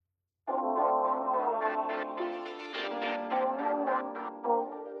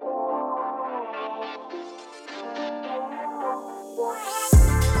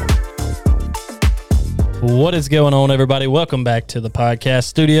What is going on, everybody? Welcome back to the podcast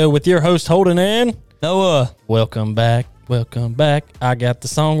studio with your host, Holden and Noah. Welcome back. Welcome back. I got the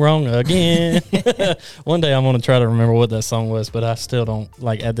song wrong again. One day I'm going to try to remember what that song was, but I still don't,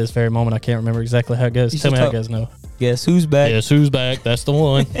 at this very moment, I can't remember exactly how it goes. Tell me how it goes, Noah. Guess who's back? Guess who's back? That's the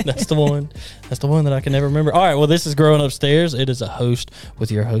one. That's the one. That's the one that I can never remember. All right, well, this is Growing Upstairs. It is a host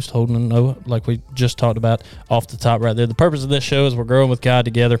with your host, Holden and Noah, like we just talked about off the top right there. The purpose of this show is we're growing with God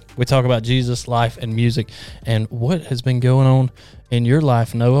together. We talk about Jesus, life, and music, and what has been going on in your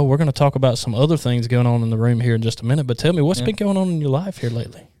life, Noah. We're going to talk about some other things going on in the room here in just a minute, but tell me, what's been going on in your life here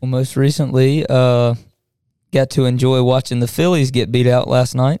lately? Well, most recently, got to enjoy watching the Phillies get beat out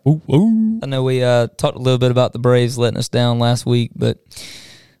last night. Ooh, ooh. I know we talked a little bit about the Braves letting us down last week, but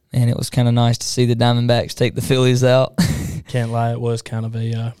man, it was kind of nice to see the Diamondbacks take the Phillies out. Can't lie, it was kind of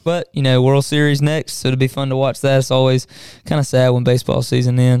a... But, World Series next, so it'll be fun to watch that. It's always kind of sad when baseball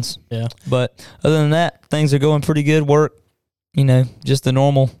season ends. Yeah. But other than that, things are going pretty good. Work, just the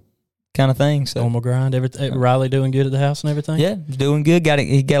normal kind of thing. So normal grind. Riley doing good at the house and everything? Yeah, doing good.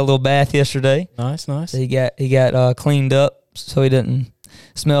 He got a little bath yesterday. Nice. So he got cleaned up so he didn't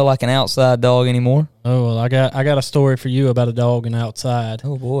smell like an outside dog anymore. Oh, well, I got a story for you about a dog and outside.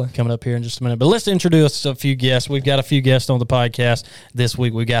 Oh, boy. Coming up here in just a minute. But let's introduce a few guests. We've got a few guests on the podcast this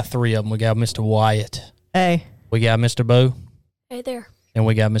week. We got three of them. We got Mr. Wyatt. Hey. We got Mr. Bo. Hey there. And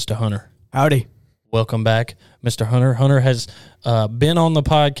we got Mr. Hunter. Howdy. Welcome back, Mr. Hunter. Hunter has been on the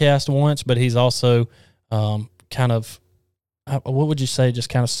podcast once, but he's also kind of, what would you say, just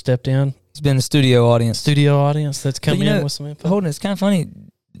kind of stepped in? He's been the studio audience That's coming in with some info. Holden, it's kind of funny.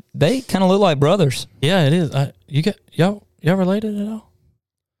 They kind of look like brothers. Yeah, it is. Y'all related at all?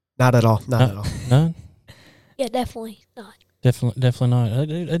 Not at all. Not at all. None? Yeah, definitely not. Definitely not.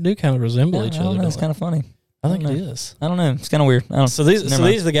 They do kind of resemble each other. It's kind of funny. I think it is. I don't know. It's kind of weird. So these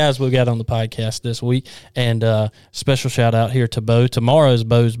are the guys we got on the podcast this week, and special shout out here to Bo. Tomorrow is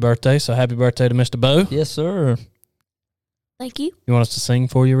Bo's birthday, so happy birthday to Mr. Bo. Yes, sir. Thank you. You want us to sing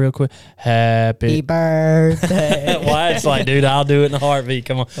for you real quick? Happy birthday. Wyatt's like, dude, I'll do it in a heartbeat.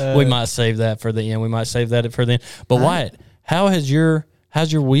 Come on. We might save that for the end. But Wyatt, how's your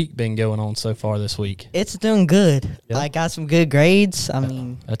week been going on so far this week? It's doing good. Yeah. I got some good grades. I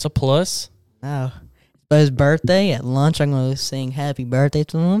mean, That's a plus. oh, but his birthday at lunch, I'm going to sing happy birthday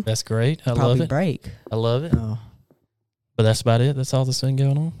to him. That's great. I Probably love it. break. I love it. Oh. But that's about it. That's all that's been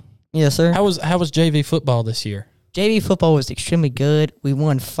going on. Yes, sir. How was JV football this year? JV football was extremely good. We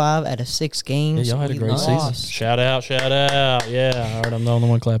won 5 out of 6 games. Yeah, y'all had a We great lost. season. Shout out. Yeah, I heard I'm the only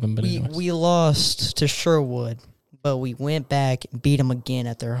one clapping. But anyways. We lost to Sherwood, but we went back and beat them again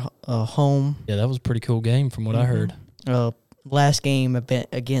at their home. Yeah, that was a pretty cool game from what I heard. Last game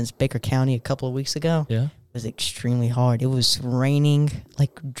against Baker County a couple of weeks ago. Yeah. Was extremely hard. It was raining,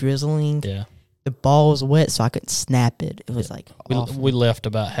 drizzling. Yeah. The ball was wet, so I couldn't snap it. It was awful. We left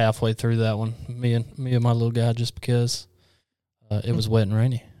about halfway through that one. Me and my little guy, just because it was wet and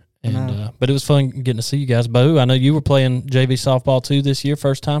rainy. And but it was fun getting to see you guys. Bo, I know you were playing JV softball too this year,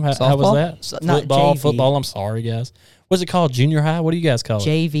 first time. How was that? Not JV. Football. I'm sorry, guys. What's it called? Junior high? What do you guys call it?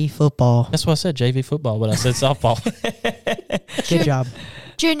 JV football. That's what I said. JV football, but I said softball. Good job.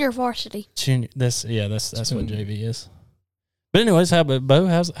 Junior varsity. Junior. That's what JV is. But anyways, how about Bo?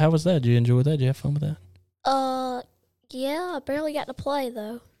 How was that? Did you enjoy that? Did you have fun with that? Yeah, I barely got to play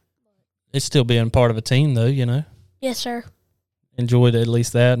though. It's still being part of a team, though. Yes, sir. Enjoyed at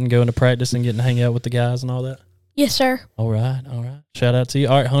least that, and going to practice and getting to hang out with the guys and all that. Yes, sir. All right. Shout out to you.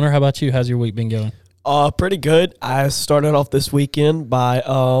 All right, Hunter, how about you? How's your week been going? Pretty good. I started off this weekend by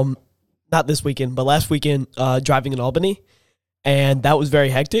not this weekend, but last weekend driving in Albany, and that was very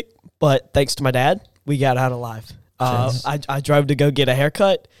hectic. But thanks to my dad, we got out alive. I drove to go get a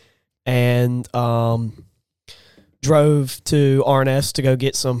haircut, and drove to RNS to go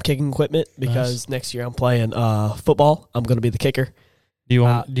get some kicking equipment because next year I'm playing football. I'm going to be the kicker. Do you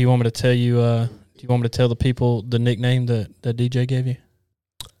want me to tell you? Do you want me to tell the people the nickname that DJ gave you?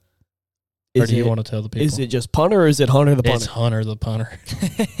 Or do you want to tell the people? Is it just punter or is it Hunter the punter? It's Hunter the punter.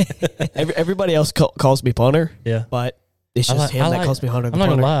 Everybody else calls me punter. Yeah. But it's just him that calls me Hunter the punter. I'm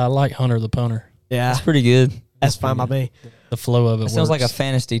not going to lie. I like Hunter the punter. Yeah. That's pretty good. That's fine by me. The flow of it sounds like a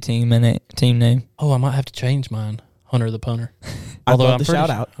fantasy team name. Oh, I might have to change mine. Hunter the punter. Although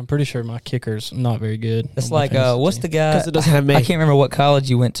I'm pretty sure my kicker's not very good. It's like, what's the guy? Because it doesn't have me. I can't remember what college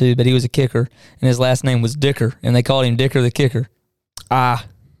you went to, but he was a kicker, and his last name was Dicker, and they called him Dicker the kicker.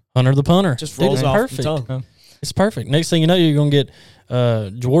 Hunter the punter. Just rolls off perfect. the tongue. It's perfect. Next thing you know, you're going to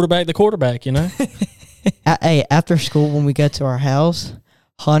get Jordan the quarterback, Hey, after school, when we go to our house,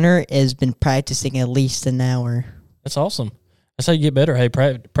 Hunter has been practicing at least an hour. That's awesome. That's how you get better. Hey,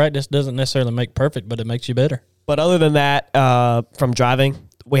 practice doesn't necessarily make perfect, but it makes you better. But other than that, from driving,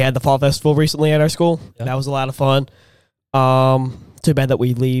 we had the fall festival recently at our school. Yeah. That was a lot of fun. Too bad that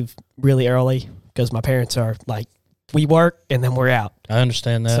we leave really early because my parents are like, we work and then we're out. I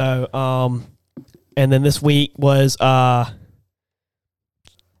understand that. So, and then this week was we had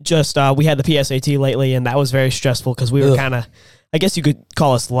the PSAT lately, and that was very stressful because we were kind of, I guess you could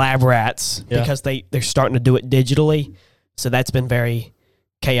call us lab rats because they're starting to do it digitally. So that's been very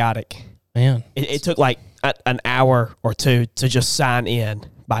chaotic. Man, It took like an hour or two to just sign in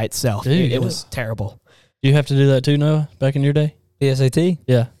by itself. Dude, it was terrible. you have to do that too, Noah, back in your day? PSAT?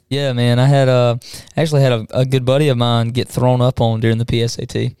 Yeah. Yeah, man. I had actually had a good buddy of mine get thrown up on during the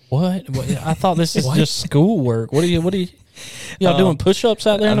PSAT. What? I thought this is just schoolwork. What are you y'all doing push-ups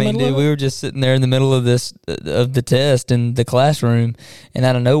out there in the middle dude, of we were just sitting there in the middle of the test in the classroom, and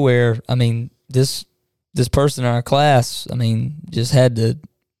out of nowhere, I mean, this person in our class, I mean, just had to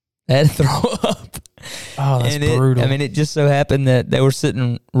throw up. Oh, that's And brutal. it just so happened that they were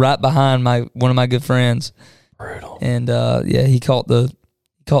sitting right behind one of my good friends, brutal. and he caught the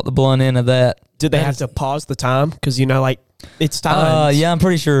blunt end of that. Did they have to pause the time? Because, like, it's time. Yeah, I'm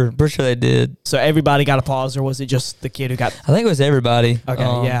pretty sure they did. So everybody got a pause, or was it just the kid who got... I think it was everybody. Okay,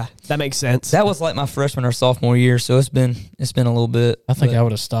 yeah. That makes sense. That was like my freshman or sophomore year, so it's been a little bit. I think but I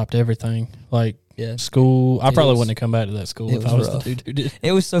would have stopped everything. Like, yeah. school. I It probably was- wouldn't have come back to that school it if I was was rough. the dude who did.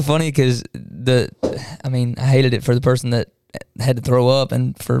 It was so funny because I hated it for the person that had to throw up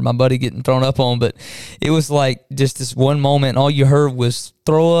and for my buddy getting thrown up on, but it was like just this one moment, and all you heard was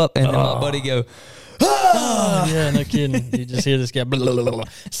throw up, and then my buddy go, Oh, yeah, no kidding. You just hear this guy. Blah, blah, blah, blah.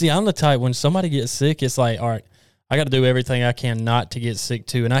 See, I'm the type, when somebody gets sick, it's like, all right, I got to do everything I can not to get sick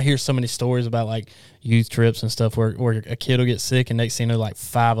too. And I hear so many stories about like youth trips and stuff where a kid will get sick, and next thing you know, like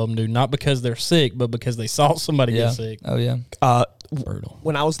 5 of them do, not because they're sick, but because they saw somebody yeah, get sick. oh yeah, Brutal.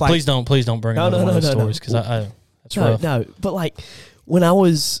 when I was like... Please don't bring No, another no, one of no, those no, stories because that's No, rough. no. But, like, when I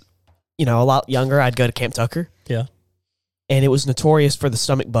was, a lot younger, I'd go to Camp Tucker. Yeah. And it was notorious for the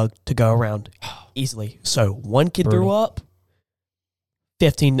stomach bug to go around easily. So one kid threw Brutal. up,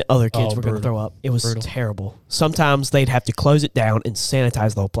 15 other kids Oh, were going to brutal. throw up. It was Brutal. terrible. Sometimes they'd have to close it down and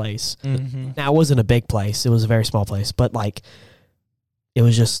sanitize the whole place. mm-hmm. Now, it wasn't a big place. It was a very small place. But, like, it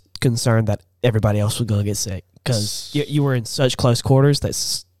was just concerned that everybody else was going to get sick because you were in such close quarters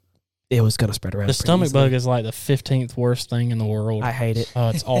that it was going to spread around. The pretty stomach easily. bug is like the 15th worst thing in the world. I hate it. Oh,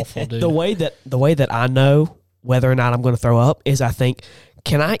 it's awful, dude. The way that I know whether or not I'm going to throw up is I think,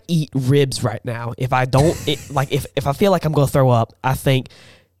 can I eat ribs right now? If I don't, if I feel like I'm going to throw up, I think,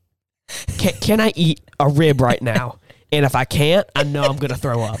 can I eat a rib right now? And if I can't, I know I'm going to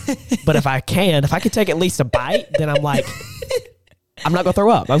throw up. But if I can take at least a bite, then I'm like, I'm not going to throw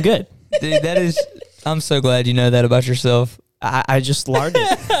up. I'm good. Dude, I'm so glad you know that about yourself. I just learned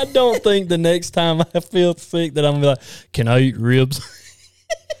it. I don't think the next time I feel sick that I'm going to be like, can I eat ribs?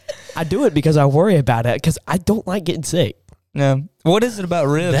 I do it because I worry about it because I don't like getting sick. No, what is it about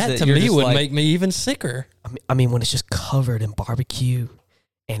ribs That to you're me just would like, make me even sicker. I mean, when it's just covered in barbecue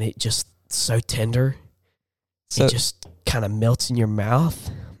and it just so tender, So- it just kind of melts in your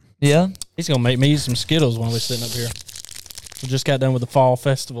mouth. Yeah, He's going to make me eat some Skittles while we're sitting up here. We just got done with the fall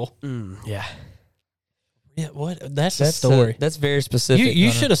festival. Yeah. Yeah, what? That's a story. That's very specific. You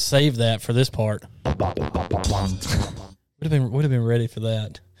Hunter. should have saved that for this part. Would have been ready for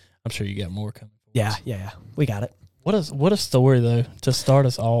that. I'm sure you got more coming. Yeah. We got it. What a story though to start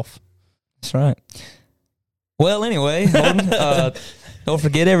us off. That's right. Well, anyway, Holden, don't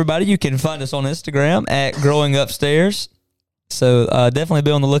forget, everybody, you can find us on Instagram at Growing Upstairs. So definitely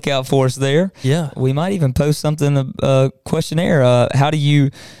be on the lookout for us there. Yeah, We might even post something, a questionnaire. How do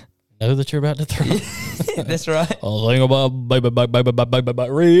you... know that you're about to throw. That's right. Oh, thing about baby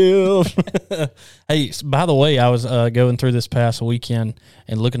ribs. Hey, by the way, I was going through this past weekend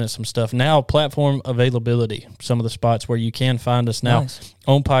and looking at some stuff. Now, platform availability, some of the spots where you can find us now Nice.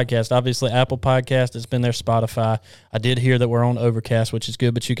 on podcast. Obviously, Apple Podcast, it's been there, Spotify. I did hear that we're on Overcast, which is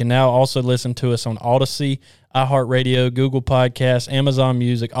good, but you can now also listen to us on Odyssey, iHeartRadio, Google Podcasts, Amazon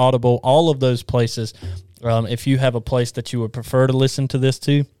Music, Audible, all of those places. If you have a place that you would prefer to listen to this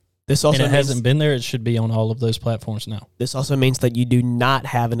to, This and also it means, hasn't been there, it should be on all of those platforms now. this also means that you do not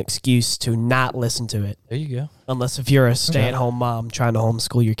have an excuse to not listen to it, There you go. unless if you're a stay-at-home mom trying to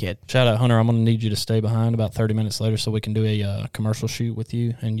homeschool your kid. Shout out, Hunter. I'm going to need you to stay behind about 30 minutes later so we can do a commercial shoot with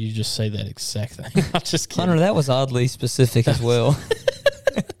you, and you just say that exact thing. I'm just kidding. Hunter, that was oddly specific as well.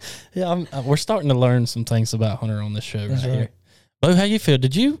 Yeah, we're starting to learn some things about Hunter on this show That's right right. here. Bo, how you feel?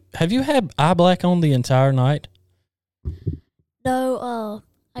 Have you had eye black on the entire night? No,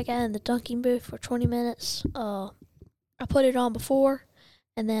 I got in the dunking booth for 20 minutes. I put it on before,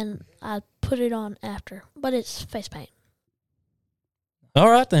 and then I put it on after. But it's face paint. All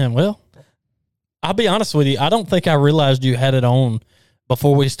right then. Well, I'll be honest with you. I don't think I realized you had it on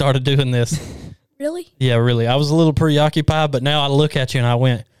before we started doing this. Really? Yeah, really. I was a little preoccupied, but now I look at you and I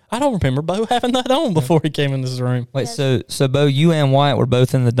went, I don't remember Bo having that on before he came in this room. Wait, Yes. so Bo, you and Wyatt were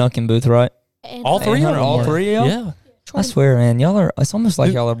both in the Duncan booth, right? And All three of Hunter, them. all were. three of y'all? Yeah. I swear, man, y'all are. It's almost like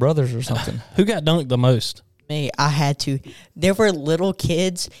Who- y'all are brothers or something. Who got dunked the most? Me, I had to. There were little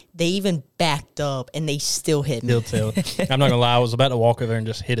kids. They even backed up and they still hit me. Still tell. I'm not gonna lie. I was about to walk over there and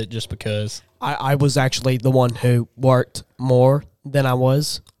just hit it just because. I was actually the one who worked more than I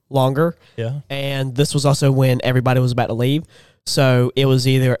was longer. Yeah. And this was also when everybody was about to leave. So it was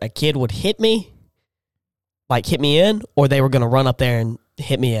either a kid would hit me, like hit me in, or they were going to run up there and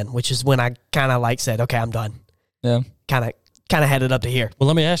hit me in, which is when I kind of like said, okay, I'm done. Yeah. Kind of had it up to here. Well,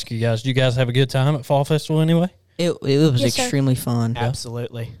 let me ask you guys. Do you guys have a good time at Fall Festival anyway? It was Yes, sir. extremely fun.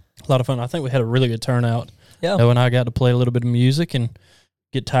 Absolutely. A lot of fun. I think we had a really good turnout. Yeah. Noah and I got to play a little bit of music and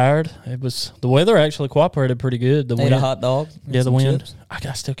get tired. It was the weather actually cooperated pretty good. The Ate wind. a hot dog. and Yeah, the some wind. chips.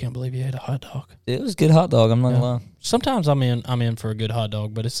 I still can't believe you ate a hot dog. It was a good hot dog. I'm not Yeah. gonna lie. Sometimes I'm in for a good hot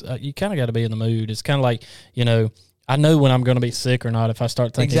dog, but it's you kind of got to be in the mood. It's kind of like, you know, I know when I'm going to be sick or not if I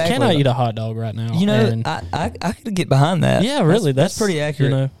start thinking, can I Exactly. eat a hot dog right now? You know, And, I could get behind that. yeah, really, that's pretty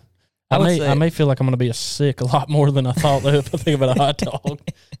accurate. You know, I would I say- may feel like I'm going to be sick a lot more than I thought though if I think about a hot dog.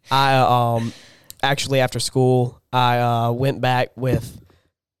 I actually after school I went back with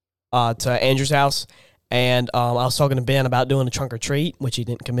to Andrew's house, and I was talking to Ben about doing a trunk or treat, which he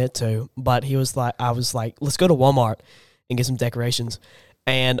didn't commit to, but he was like, I was like, let's go to Walmart and get some decorations,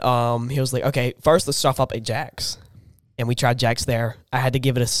 and he was like, okay, first let's stuff up at Jack's, and we tried Jack's there. I had to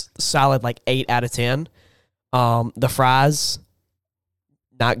give it a solid like 8 out of 10. The fries,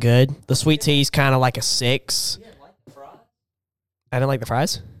 not good. The sweet tea's kind of like a 6. I didn't like the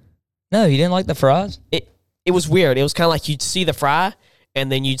fries. No, you didn't like the fries? It was weird. It was kind of like you'd see the fry,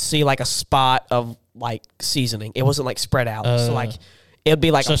 and then you'd see like a spot of like seasoning. It wasn't like spread out. So like it'd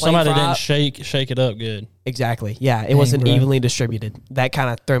be like So a plain somebody fry. didn't shake it up good. Exactly. Yeah, it Dang, wasn't bro. evenly distributed. That kind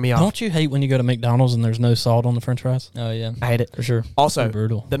of threw me off. Don't you hate when you go to McDonald's and there's no salt on the French fries? Oh yeah, I hate it. for sure. Also,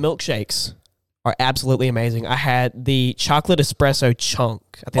 Brutal. the milkshakes are absolutely amazing. I had the chocolate espresso chunk.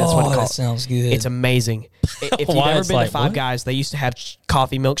 I think that's what it's that called. sounds good. It's amazing. If you've Why ever it's been like, to Five what? Guys, they used to have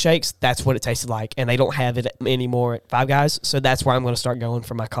coffee milkshakes. That's what it tasted like, and they don't have it anymore at Five Guys. So that's where I'm going to start going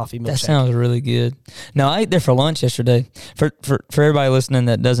for my coffee milkshake. That sounds really good. No, I ate there for lunch yesterday. For everybody listening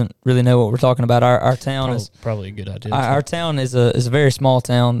that doesn't really know what we're talking about, our town is Probably a good idea. our town is a very small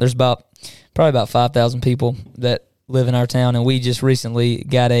town. There's probably about 5,000 people that live in our town, and we just recently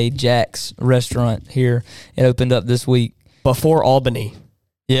got a Jack's restaurant here. It opened up this week. Before Albany.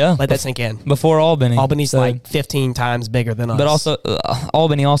 Yeah, Let that sink in. before Albany. Albany's So- like 15 times bigger than us. but also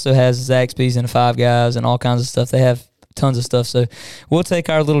Albany also has Zaxby's and Five Guys and all kinds of stuff. They have tons of stuff. So we'll take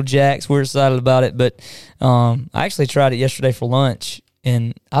our little Jack's. We're excited about it. But I actually tried it yesterday for lunch,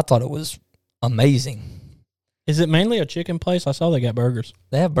 and I thought it was amazing. Is it mainly a chicken place? I saw they got burgers.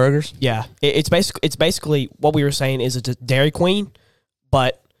 They have burgers. yeah, it's basically what we were saying is it's a Dairy Queen,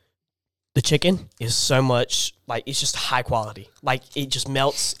 but the chicken is so much like it's just high quality. Like it just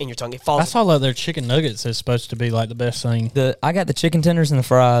melts in your tongue. It I falls. saw that their chicken nuggets is supposed to be like the best thing. I got the chicken tenders and the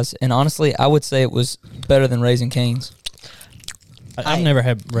fries, and honestly, I would say it was better than Raising Cane's. I've never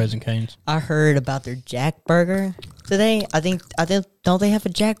had Raising Cane's. I heard about their Jack Burger today. I think don't they have a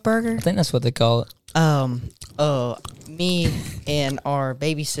Jack Burger? I think that's what they call it. Me and our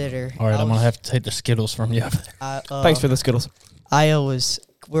babysitter. All right, I'm gonna have to take the Skittles from you over there. Thanks for the Skittles.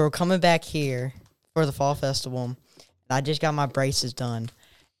 We were coming back here for the fall festival, and I just got my braces done.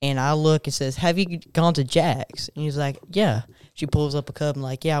 And I look and says, "Have you gone to Jack's?" And he's like, "Yeah." She pulls up a cup and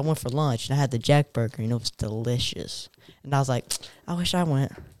like, "Yeah, I went for lunch and I had the Jack Burger and it was delicious." And I was like, "I wish I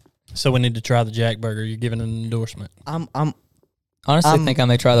went." So we need to try the Jack Burger. You're giving an endorsement. Honestly, I think I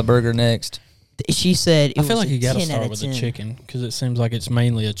may try the burger next. She said, I feel like you got to 10 out start of with the 10. chicken because it seems like it's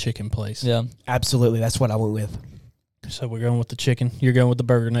mainly a chicken place. Yeah, Absolutely, that's what I went with. So we're going with the chicken. You're going with the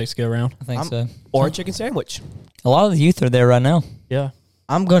burger next go round. I think I'm- so. Or a chicken sandwich. A lot of the youth are there right now. Yeah,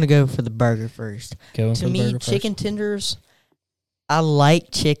 I'm gonna go for the burger first. going To for the me, burger first. chicken tenders. I like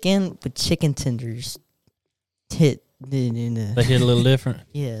chicken, but chicken tenders hit. They hit a little different. Is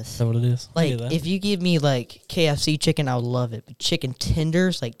Yes. that what it is? Like if you give me like KFC chicken, I would love it. But chicken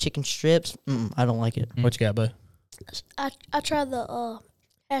tenders, like chicken strips, I don't like it. What you got, Bo? I tried the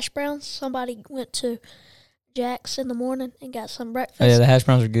hash browns. Somebody went to Jack's in the morning and got some breakfast. Oh, yeah, the hash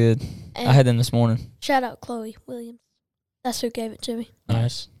browns are good. and I had them this morning. shout out Chloe Williams. That's who gave it to me.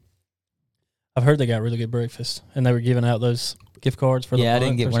 Nice. I've heard they got really good breakfast, and they were giving out those gift cards for the Yeah, I month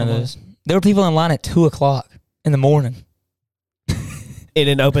didn't get or one of something. those. There were people in line at 2:00 in the morning. And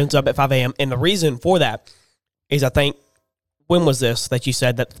it opens up at 5 a.m. And the reason for that is I think, when was this that you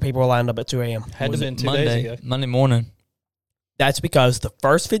said that people were lined up at 2 a.m.? Had to Was have it been 2 days ago. Monday morning. That's because the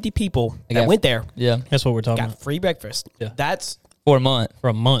first 50 people They that got- went there Yeah, That's what we're talking got about free breakfast. Yeah. That's for a month. for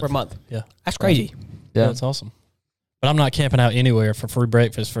a month. for a month. Yeah. That's crazy. Yeah, Yeah, that's awesome. But I'm not camping out anywhere for free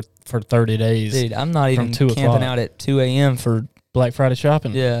breakfast for 30 days. dude, I'm not even 2 camping o'clock. out at 2 a.m. for. Black Friday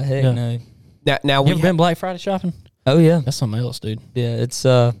shopping. Yeah, heck Yeah. no. Now You we ever been Black Friday shopping? Oh yeah, That's something else, dude. yeah. It's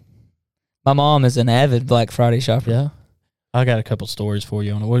my mom is an avid Black Friday shopper. Yeah. I got a couple stories for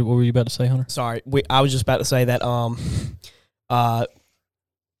you on it. What were you about to say, Hunter? sorry, I was just about to say that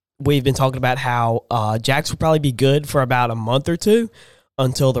we've been talking about how Jax will probably be good for about a month or two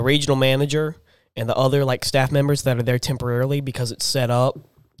until the regional manager and the other like staff members that are there temporarily because it's set up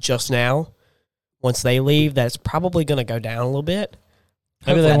just now. Once they leave, that's probably going to go down a little bit.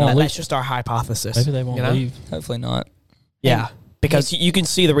 Maybe they That- won't that's leave. just our hypothesis. Maybe they won't you know? leave. Hopefully not. Yeah, because you can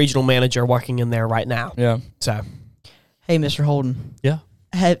see the regional manager working in there right now. Yeah. So Hey, Mr. Holden. Yeah.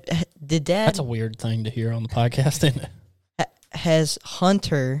 Did Dad That's a weird thing to hear on the podcast, isn't it? has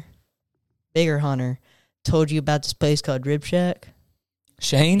Hunter, bigger Hunter, told you about this place called Rib Shack?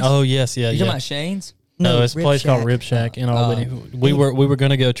 Shane's. Oh, yes, yeah, you yeah. talking about Shane's? No, it's a Rib place called Shack. Rib Shack in Albany. We were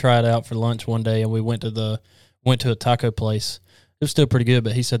going to go try it out for lunch one day, and we went to a taco place. It was still pretty good,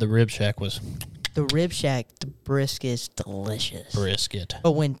 but he said the Rib Shack was The Rib Shack, the brisket's delicious. brisket.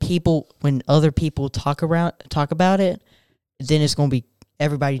 But when other people talk about it, then it's gonna be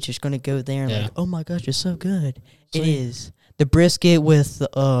everybody's just gonna go there and Yeah. like, oh my gosh, it's so good. It Sweet. is the brisket with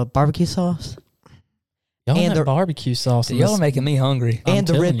the barbecue sauce Y'all and had the- barbecue sauce. Dude, in y'all this- are making me hungry. I'm and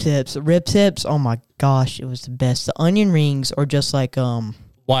the telling rib you. tips. Rib tips, oh my gosh, it was the best. The onion rings are just like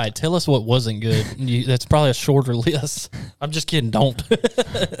Why? Tell us what wasn't good. That's probably a shorter list. I'm just kidding. Don't.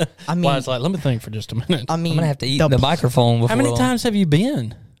 I mean Why? It's like, let me think for just a minute. I mean I'm gonna have to eat the microphone before. How many long. times have you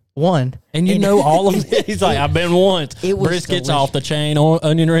been? one. And you know all of it. He's like, I've been once. It was Brisket's delicious. off the chain.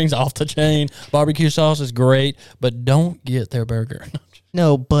 Onion rings off the chain. Barbecue sauce is great, but don't get their burger.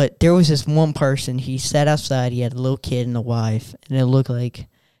 No, but there was this one person. He sat outside. He had a little kid and a wife, and it looked like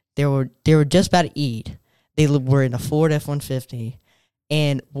they were just about to eat. They were in a Ford F-150,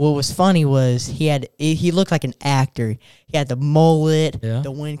 and what was funny was he looked like an actor. He had the mullet. Yeah.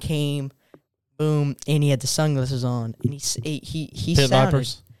 The wind came, boom, and he had the sunglasses on, and he Pit sounded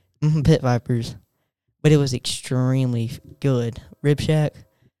Vipers. Pit Vipers, but it was extremely good. Rib Shack.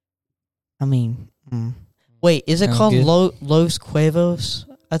 I mean. Wait, is it Sounds called good. Los Cuevos?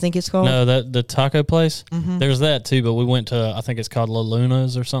 I think it's called. No, the taco place. Mm-hmm. There's that too, but we went to, I think it's called La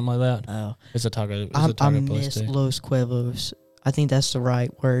Luna's or something like that. Oh, It's a taco. It's I a taco place miss too. Los Cuevos. I think that's the right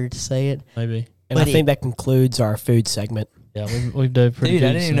word to say it. Maybe. and But I think that concludes our food segment. Yeah, we've done pretty Dude, good.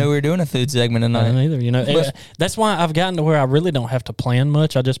 I didn't even know we were doing a food segment I tonight. didn't either. You know, But- that's why I've gotten to where I really don't have to plan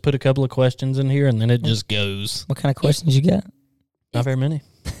much. I just put a couple of questions in here, and then it just goes. What kind of questions you got? Not very many,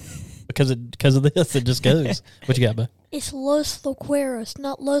 because of this, it just goes. What you got, bud? It's Los Vaqueros,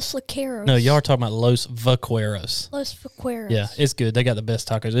 not Los Vaqueros. No, y'all are talking about Los Vaqueros. Los Vaqueros. Yeah, it's good. They got the best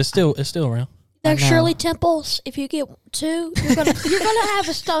tacos. It's still around. They're I know. Shirley Temples. If you get two, you're gonna have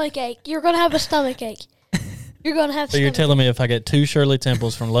a stomach ache. You're gonna have a stomach ache. You're gonna have. So you're stomach telling me if I get 2 Shirley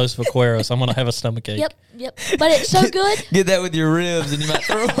Temples from Los Vaqueros, I'm gonna have a stomach ache. Yep. But it's so good. Get that with your ribs, and you might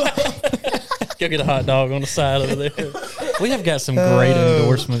throw up. Go get a hot dog on the side over there. We have got some great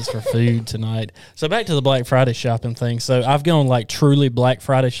endorsements for food tonight. So back to the Black Friday shopping thing. So I've gone like truly Black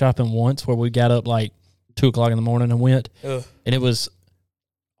Friday shopping once, where we got up like 2:00 in the morning and went, Ugh. and it was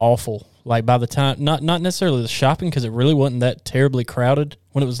awful. Like by the time, not necessarily the shopping, because it really wasn't that terribly crowded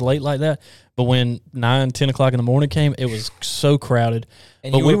when it was late like that. But when 9-10 o'clock in the morning came, it was so crowded.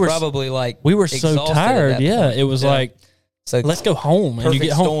 And But you we were were probably like We were so exhausted at tired. that Yeah, point. it was Yeah. like, so let's go home. And you perfect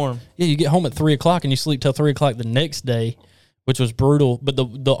get home. storm. Yeah, you get home at 3:00 and you sleep till 3:00 the next day, which was brutal. But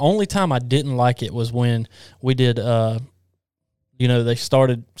the only time I didn't like it was when we did, they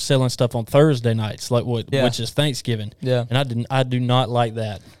started selling stuff on Thursday nights, like Yeah. which is Thanksgiving, Yeah. and I do not like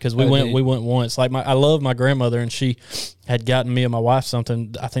that because we Oh, went dude. once. Like I love my grandmother, and she had gotten me and my wife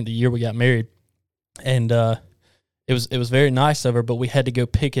something. I think the year we got married, and it was very nice of her, but we had to go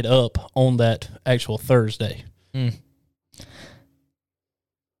pick it up on that actual Thursday. Mm.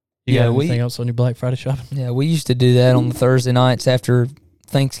 You Yeah, got we- anything else on your Black Friday shopping? Yeah, we used to do that on the Thursday nights after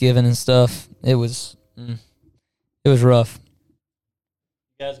Thanksgiving and stuff. It was rough.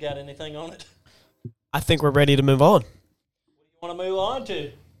 You guys got anything on it? I think we're ready to move on. Want to move on to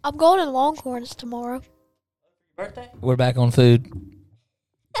your I'm going to Longhorns tomorrow. birthday? We're back on food.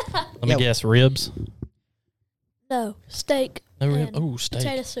 Let me Yeah. guess, ribs. No, steak. No rib. and Oh, steak.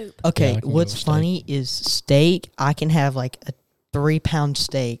 Potato soup. Okay, Yeah, I can go what's with steak. funny is steak. I can have like a 3-pound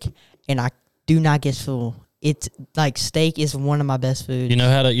steak, and I do not get full. It's like steak is one of my best foods. You know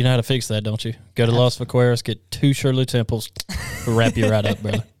how to fix that, don't you? Go to Los Vaqueros, get 2 Shirley Temples, wrap you right up,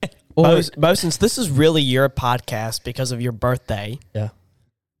 brother. Bo, since this is really your podcast because of your birthday, Yeah.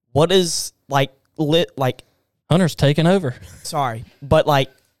 what is like Hunter's taking over. sorry, but like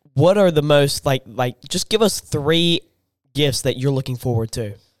what are the most like just give us 3 gifts that you're looking forward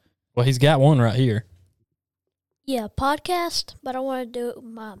to. Well, he's got one right here. Yeah, podcast, but I want to do it with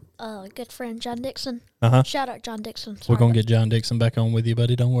my good friend John Dixon. Uh-huh. Shout out John Dixon. We're Sorry, going to get John Dixon back on with you,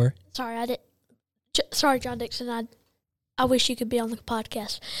 buddy. Don't worry. Sorry, I did. Sorry, John Dixon. I wish you could be on the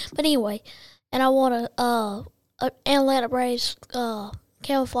podcast. But anyway, and I want a Atlanta Braves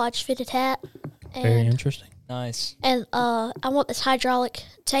camouflage fitted hat. Very And, interesting. Nice. and I want this hydraulic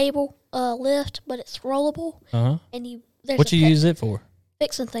table lift, but it's rollable. Uh-huh. And there's What a you pet use it for?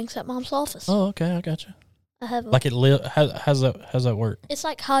 fixing things at Mom's office. Oh, okay. I got you. I have Like how's that work? it's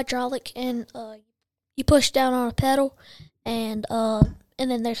like hydraulic, and you push down on a pedal, and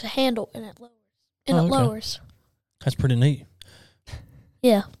then there's a handle, and it lowers. And Oh, it okay. lowers. That's pretty neat.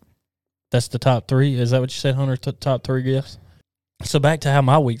 Yeah. That's the top 3. Is that what you said, Hunter? Top 3 gifts? So back to how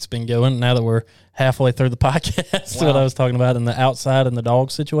my week's been going now that we're halfway through the podcast, what I was talking about in the outside and the dog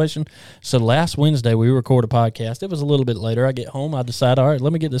situation. So last Wednesday we record a podcast. It was a little bit later. I get home. I decide, all right,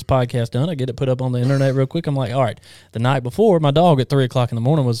 let me get this podcast done. I get it put up on the internet real quick. I'm like, all right. The night before, my dog at 3 o'clock in the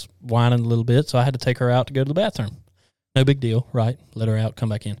morning was whining a little bit, so I had to take her out to go to the bathroom. No big deal, right? Let her out, come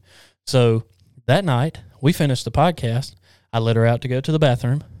back in. So that night, we finished the podcast. I let her out to go to the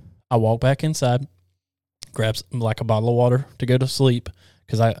bathroom. I walk back inside, grabs like a bottle of water to go to sleep,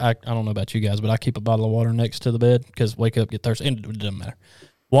 because I don't know about you guys, but I keep a bottle of water next to the bed because wake up, get thirsty, and it doesn't matter.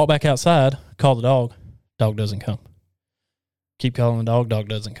 Walk back outside, call the dog doesn't come. Keep calling the dog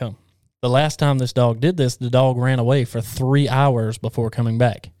doesn't come. The last time this dog did this, the dog ran away for 3 hours before coming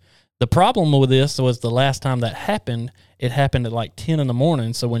back. The problem with this was the last time that happened, it happened at like 10 in the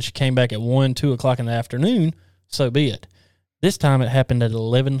morning, so when she came back at 1, 2 o'clock in the afternoon, so be it. This time it happened at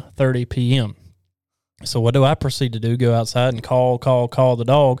 11:30 p.m. So what do I proceed to do? Go outside and call the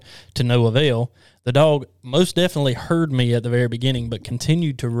dog to no avail. The dog most definitely heard me at the very beginning, but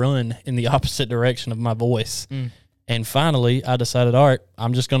continued to run in the opposite direction of my voice. And finally, I decided, all right,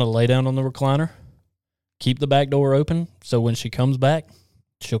 I'm just going to lay down on the recliner, keep the back door open, so when she comes back,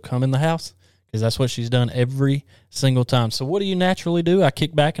 she'll come in the house, because that's what she's done every single time. So what do you naturally do? I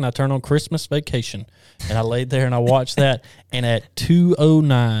kick back and I turn on Christmas Vacation, and I laid there and I watched that, and at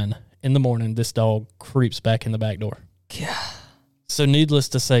 2:09 in the morning, this dog creeps back in the back door. So needless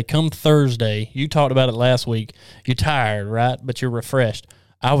to say, come Thursday, you talked about it last week, you're tired, right? But you're refreshed.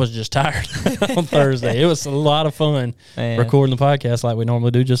 I was just tired on Thursday. It was a lot of fun recording the podcast like we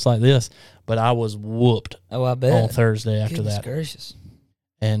normally do, just like this. But I was whooped Oh, I bet. on Thursday after Goodness that. gracious.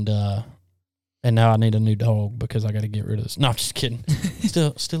 And now I need a new dog because I got to get rid of this. No, I'm just kidding.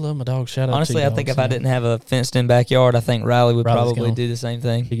 Still love my dog. Shout out Honestly, to you, I think dogs. if I didn't have a fenced-in backyard, I think Riley would Riley's probably gone. do the same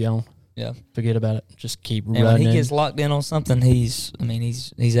thing. Keep going. Yeah. Forget about it. Just keep And when running. he gets locked in on something, he's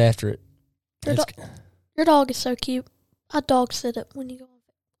after it. Your, It's- your dog is so cute. I dog sit it when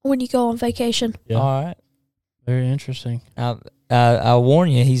you go on vacation. Yeah. All right. Very interesting. I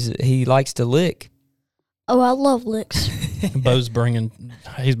warn you, he likes to lick. Oh, I love licks. Bo's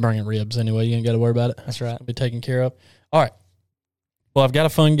he's bringing ribs anyway. You ain't got to worry about it. That's right. It'll be taken care of. All right. Well, I've got a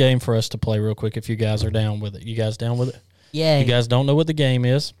fun game for us to play real quick if you guys are down with it. You guys down with it? Yay. You guys don't know what the game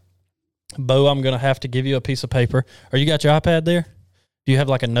is. Bo, I'm going to have to give you a piece of paper. Or you got your iPad there? Do you have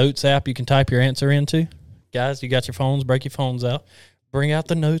like a notes app you can type your answer into? Guys, you got your phones? Break your phones out. Bring out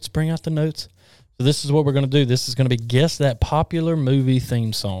the notes. So this is what we're going to do. This is going to be guess that popular movie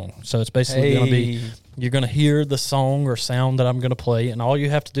theme song. So it's basically going to be, you're going to hear the song or sound that I'm going to play, and all you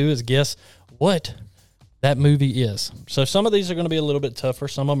have to do is guess what that movie is. So some of these are going to be a little bit tougher.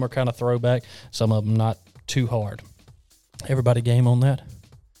 Some of them are kind of throwback. Some of them not too hard. Everybody game on that?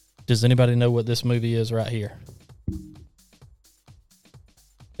 Does anybody know what this movie is right here?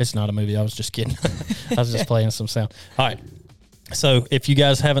 It's not a movie. I was just kidding. I was just playing some sound. All right. So if you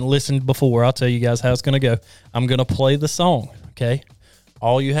guys haven't listened before, I'll tell you guys how it's going to go. I'm going to play the song, okay?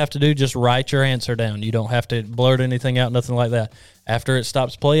 All you have to do, just write your answer down. You don't have to blurt anything out, nothing like that. After it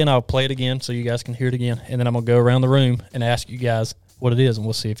stops playing, I'll play it again so you guys can hear it again. And then I'm going to go around the room and ask you guys what it is, and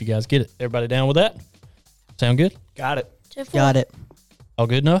we'll see if you guys get it. Everybody down with that? Sound good? Got it. Got it. All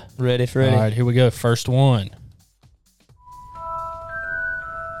good, Noah? Ready, Freddie. All right, here we go. First one.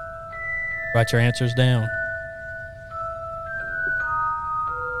 Write your answers down.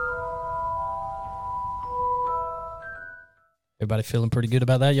 everybody feeling pretty good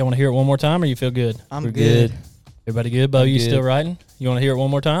about that? Y'all want to hear it one more time, or you feel good? I'm We're good. Everybody good? Bo, I'm you good. still writing? You want to hear it one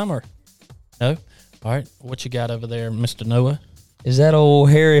more time, or no? All right. What you got over there, Mr. Noah? Is that old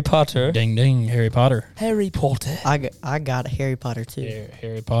Harry Potter? Ding, ding. Harry Potter. Harry Potter. I got Harry Potter too.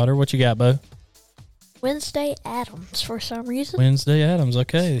 Harry Potter. What you got, Bo? Wednesday Adams for some reason. Wednesday Adams.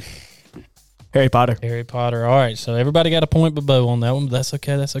 Okay. Harry Potter. Harry Potter. All right. So everybody got a point but Bo on that one, but that's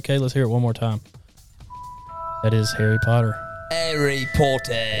okay. That's okay. Let's hear it one more time. That is Harry Potter. Harry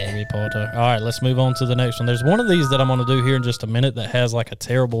Potter. Harry Potter. All right, let's move on to the next one. There's one of these that I'm going to do here in just a minute that has like a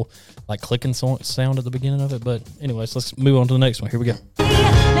terrible like clicking sound at the beginning of it. But anyways, let's move on to the next one. Here we go.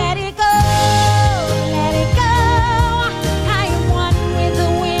 Let it go, let it go. I am one with the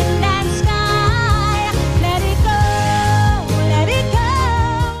wind and sky. Let it go, let it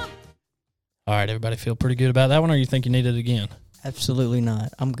go. All right, everybody feel pretty good about that one, or you think you need it again? Absolutely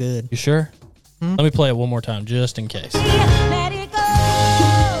not. I'm good. You sure? Hmm? Let me play it one more time just in case. Let it go,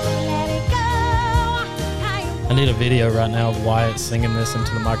 let it go. I need a video right now of Wyatt singing this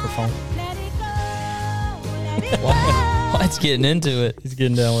into the microphone. Let it go, let it go. Why's getting into it? He's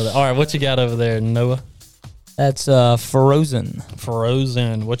getting down with it. All right, what you got over there, Noah? That's Frozen.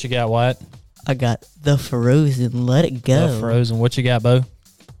 Frozen. What you got, Wyatt? I got the Frozen. Let it go. Frozen. What you got, Bo?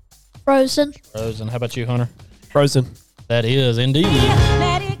 Frozen. Frozen. How about you, Hunter? Frozen. That is indeed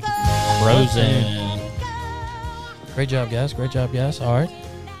Let it go. Frozen. Great job, guys. Great job, guys. All right.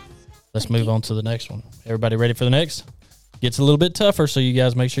 Let's move on to the next one. Everybody ready for the next? Gets a little bit tougher, so you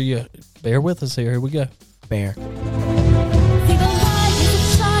guys make sure you bear with us here. Here we go. Bear. See the light as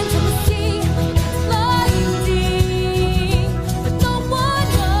it shines on the sea, flying deep, but no one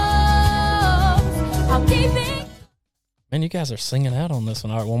knows how deep it. Man, you guys are singing out on this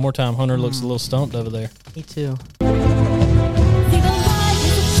one. All right, one more time. Hunter looks a little stumped over there. Me too. See the light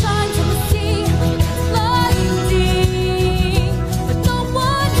as it shines on the sea, flying deep, but no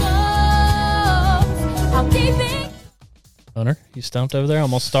one knows how deep it. Hunter, you stumped over there? I'm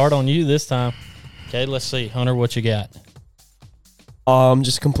going to start on you this time. Okay, let's see. Hunter, what you got?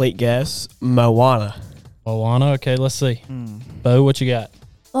 Just complete guess. Moana. Moana. Okay, let's see. Bo, what you got?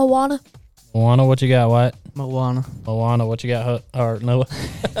 Moana. Moana, what you got, Wyatt? Moana. Moana, what you got, or Noah?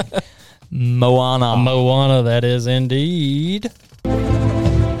 Moana. Moana, that is indeed See the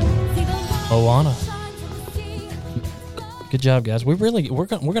light Moana. shines on the sea. Good job, guys. We're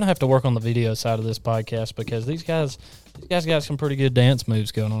gonna have to work on the video side of this podcast because these guys got some pretty good dance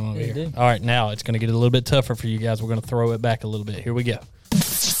moves going on over They here. do. All right, now it's gonna get a little bit tougher for you guys. We're gonna throw it back a little bit. Here we go.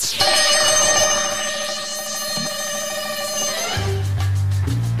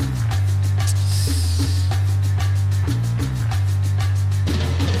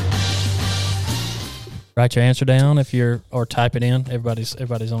 Write your answer down if you're, or type it in.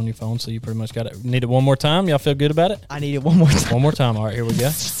 Everybody's on your phone, so you pretty much got it. Need it one more time? Y'all feel good about it? I need it one more time. One more time. All right, here we go.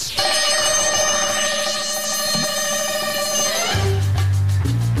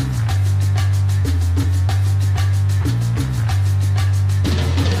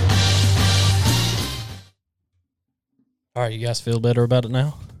 All right, you guys feel better about it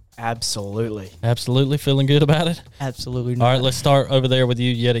now? Absolutely. Absolutely feeling good about it? Absolutely not. All right, let's start over there with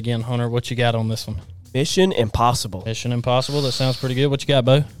you yet again, Hunter. What you got on this one? Mission Impossible. Mission Impossible. That sounds pretty good. What you got,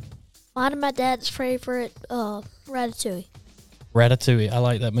 Bo? Mine and my dad's favorite, Ratatouille. Ratatouille. I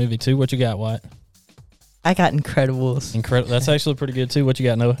like that movie too. What you got, Wyatt? I got Incredibles. Incredible. That's actually pretty good too. What you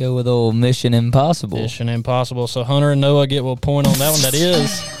got, Noah? Go with old Mission Impossible. Mission Impossible. So Hunter and Noah get a point on that one. That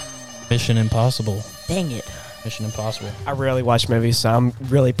is Mission Impossible. Dang it. Mission Impossible. I rarely watch movies, so I'm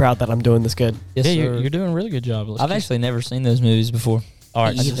really proud that I'm doing this good. Yes, Yeah, sir. you're doing a really good job. Let's I've keep- actually never seen those movies before. All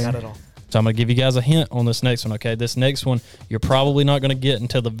right. Either. Not at all. So I'm going to give you guys a hint on this next one, okay? This next one, you're probably not going to get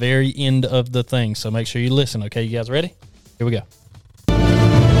until the very end of the thing. So make sure you listen, okay? You guys ready? Here we go.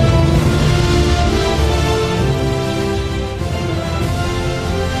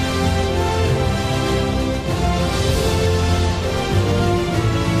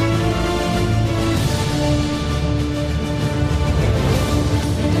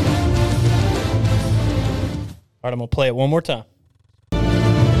 All right, I'm going to play it one more time.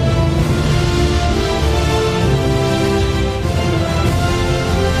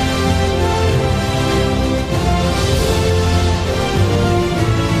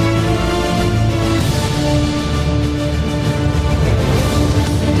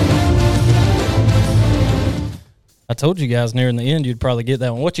 I told you guys near in the end you'd probably get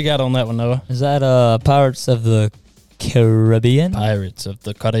that one. What you got on that one, Noah? Is that Pirates of the Caribbean? Pirates of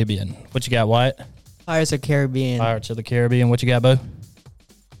the Caribbean. What you got, Wyatt? Pirates of the Caribbean. Pirates of the Caribbean. What you got, Bo?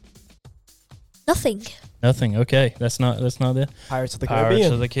 Nothing. Nothing. Okay, that's not it. Pirates of the Pirates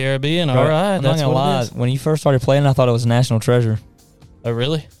Caribbean. of the Caribbean. Bro, All right, I'm not that's gonna what lie. it is. When you first started playing, I thought it was National Treasure. Oh,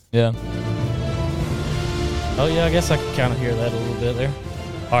 really? Yeah. Oh, yeah, I guess I could kind of hear that a little bit there.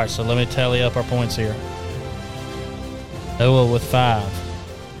 All right, so let me tally up our points here. Noah with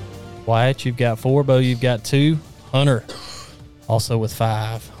 5. Wyatt, you've got 4. Bo, you've got 2. Hunter, also with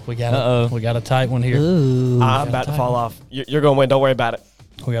 5. We got a tight one here. Ooh. I'm about to fall off. You're going to win. Don't worry about it.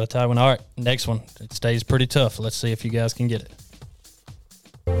 We got a tight one. All right, next one. It stays pretty tough. Let's see if you guys can get it.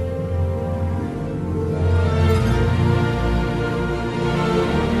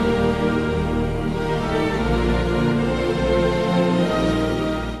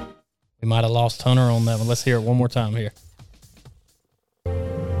 We might have lost Hunter on that one. Let's hear it one more time here.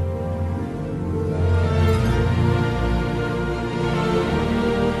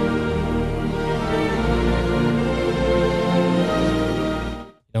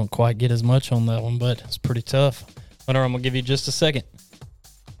 Don't quite get as much on that one, but it's pretty tough. Hunter, I'm going to give you just a second.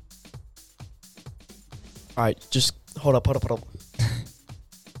 All right, just hold up. I'll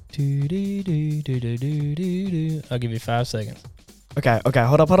give you 5 seconds. Okay,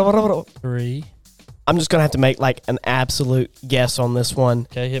 hold up. 3. I'm just going to have to make like an absolute guess on this one.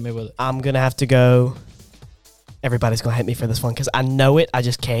 Okay, hit me with it. I'm going to have to go. Everybody's going to hate me for this one because I know it. I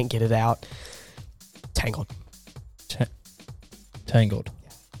just can't get it out. Tangled. Tangled.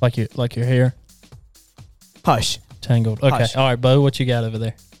 Like your hair? Hush. Tangled. Okay. Hush. All right, Bo, what you got over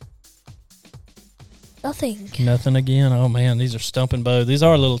there? Nothing. Nothing again. Oh, man, these are stumping Bo. These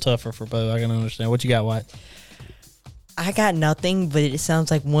are a little tougher for Bo. I can understand. What you got, White? I got nothing, but it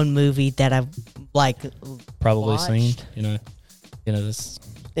sounds like one movie that I've like Probably watched. seen. You know this.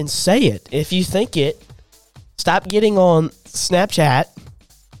 And say it. If you think it, stop getting on Snapchat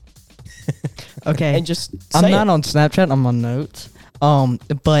Okay. and just I'm say not it. on Snapchat. I'm on Notes.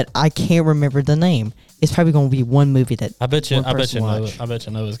 But I can't remember the name. It's probably going to be one movie that I bet you one Noah. person watched. I bet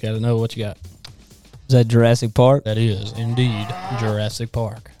you Noah's got it. Noah, what you got? Is that Jurassic Park? That is indeed Jurassic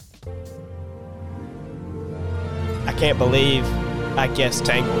Park. I can't believe I guessed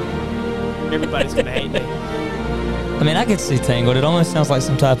Tangled. Everybody's going to hate me. I mean, I could see Tangled. It almost sounds like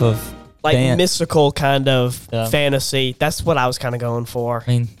some type of Like dance. mystical kind of Yeah. fantasy. That's what I was kind of going for. I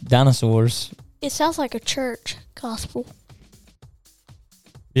mean, dinosaurs. It sounds like a church gospel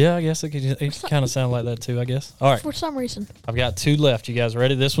Yeah, I guess it kind of sound like that too, I guess. All right, for some reason. I've got 2 left. You guys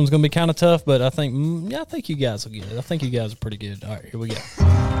ready? This one's going to be kind of tough, but I think I think you guys will get it. I think you guys are pretty good. All right, here we go.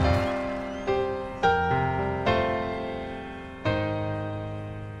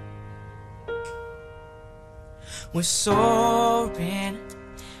 We're soaring,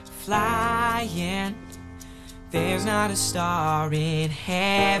 flying. There's not a star in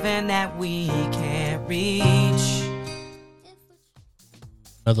heaven that we can't reach.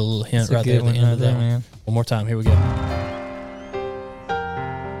 Another little hint That's a right there good at the one end right of there, that one. man. One more time. Here we go.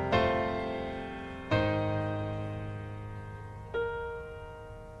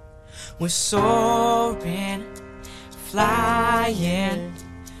 We're soaring, flying.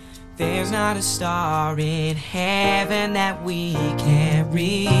 There's not a star in heaven that we can't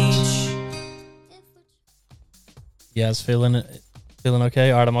reach. You guys feeling it? Feeling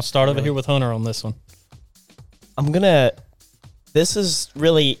okay? All right, I'm going to start over here with Hunter on this one. I'm going to. This is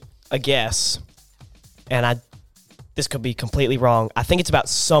really a guess. And this could be completely wrong. I think it's about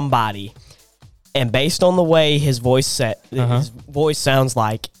somebody. And based on the way his voice sounds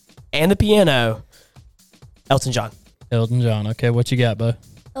like, and the piano, Elton John. Elton John. Okay, what you got, Bo?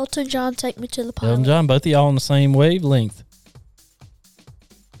 Elton John, Take Me to the Pilot. Elton John, both of y'all on the same wavelength.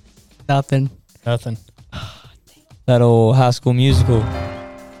 Nothing. Nothing. That old High School Musical.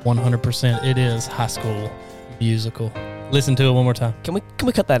 100%. It is High School Musical. Listen to it one more time. Can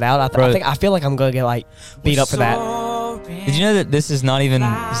we cut that out? Bro. I feel like I'm going to get beat up for that. Did you know that this is not even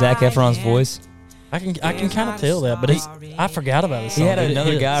Zac Efron's voice? I can kind of tell that, but I forgot about this He song. had It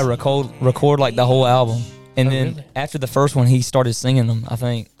another is. guy record like the whole album, and Oh, then really? after the first one, he started singing them. I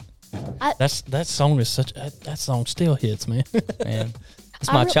think, That song is that song still hits, man. man, it's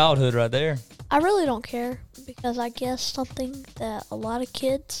I my re- childhood right there. I really don't care because I guessed something that a lot of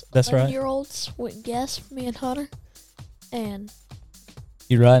kids, That's right. 11-year-olds, wouldn't guess. Me and Hunter, and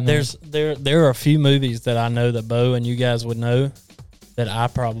You're right, man. There are a few movies that I know that Bo and you guys would know that I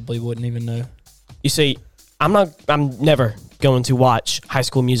probably wouldn't even know. You see, I'm never going to watch High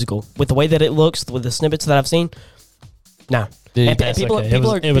School Musical with the way that it looks, with the snippets that I've seen. No. Dude, And that's people, okay.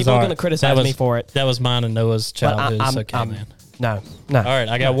 people It was are all going to right. criticize That me was- for it. That was mine and Noah's But childhood. It's okay, I'm- man. No. All right,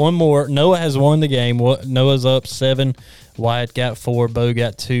 I got one more. Noah has won the game. Noah's up 7. Wyatt got 4. Bo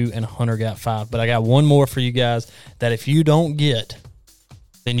got 2, and Hunter got 5. But I got one more for you guys that if you don't get,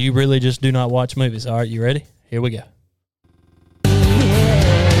 then you really just do not watch movies. All right, you ready? Here we go.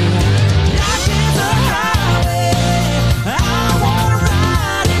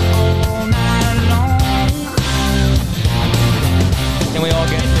 Can we all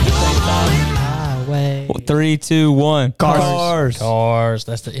get it at the same time? Highway. 3, 2, 1. Cars. Cars.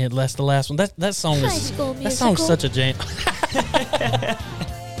 That's the end. That's the last one. That song High is School that song's Musical. such a jam.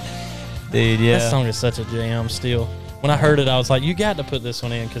 Dude, yeah. That song is such a jam. Still, when I heard it, I was like, "You got to put this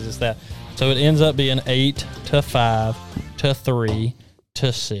one in because it's that." So it ends up being 8-5 to 3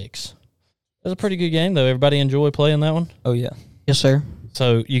 to 6. It was a pretty good game though. Everybody enjoy playing that one. Oh, yeah. Yes, sir.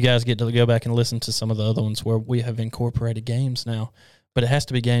 So you guys get to go back and listen to some of the other ones where we have incorporated games now. But it has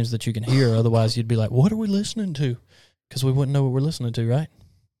to be games that you can hear. Otherwise, you'd be like, what are we listening to? Because we wouldn't know what we're listening to, right?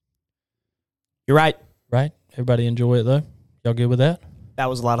 You're right. Right? Everybody enjoy it, though? Y'all good with that? That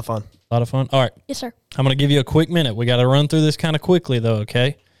was a lot of fun. A lot of fun? All right. Yes, sir. I'm going to give you a quick minute. We got to run through this kind of quickly, though,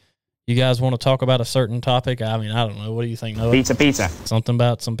 okay? You guys want to talk about a certain topic? I mean, I don't know. What do you think, Noah? Pizza. Something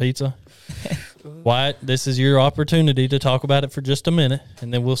about some pizza? Wyatt, this is your opportunity to talk about it for just a minute,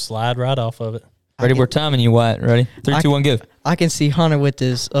 and then we'll slide right off of it. Ready? We're timing you, Wyatt. Ready? 3, 2, 1, go. I can see Hunter with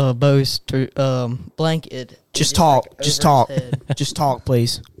his Bose blanket. Just It's talk. like Just over talk. his head. Just talk,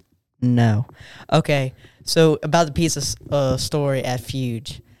 please. No. Okay. So about the pizza story at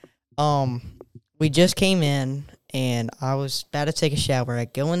Fuge. We just came in and I was about to take a shower. I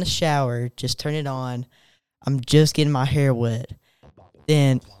go in the shower, just turn it on. I'm just getting my hair wet.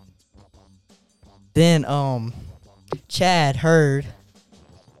 Then Chad heard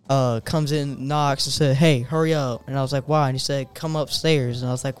comes in, knocks and said, "Hey, hurry up." And I was like, "Why?" And he said, "Come upstairs." And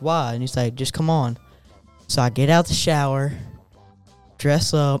I was like, "Why?" And he's like, "Just come on." So I get out the shower,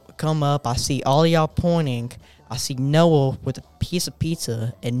 dress up, come up. I see all y'all pointing. I see Noah with a piece of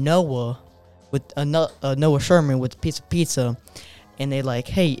pizza and Noah with Noah Sherman with a piece of pizza. And they like,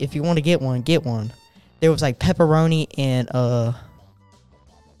 "Hey, if you want to get one, get one." There was like pepperoni and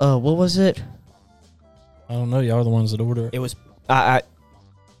what was it? I don't know. Y'all are the ones that order it. It was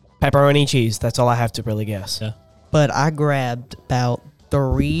pepperoni cheese. That's all I have to really guess. Yeah. But I grabbed about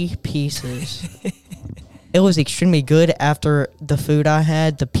 3 pieces. It was extremely good after the food I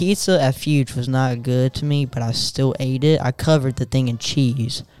had. The pizza at Fuge was not good to me, but I still ate it. I covered the thing in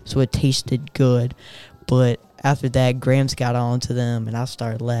cheese, so it tasted good. But after that, Grams got on to them, and I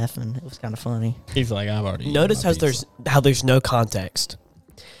started laughing. It was kind of funny. He's like, I've already eaten Notice my how pizza. there's no context.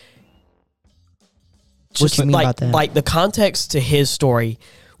 What you mean like, about that? Like the context to his story,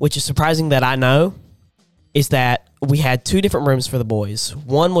 which is surprising that I know, is that we had 2 different rooms for the boys.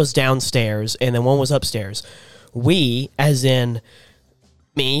 One was downstairs, and then one was upstairs. We, as in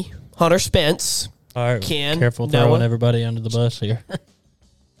me, Hunter Spence, All right, Ken, careful Noah. throwing everybody under the bus here.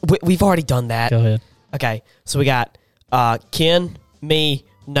 we've already done that. Go ahead. Okay, so we got Ken, me,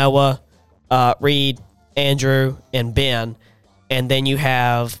 Noah, Reed, Andrew, and Ben. And then you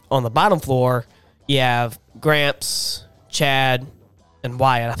have, on the bottom floor, you have Gramps, Chad, and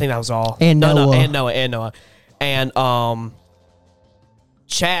Wyatt. I think that was all. And No, Noah. and Noah. And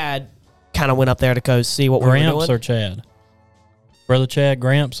Chad kind of went up there to go see what we were Gramps doing. or Chad? Brother Chad,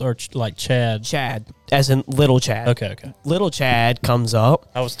 Gramps, or like Chad? Chad, as in little Chad. Okay. Little Chad comes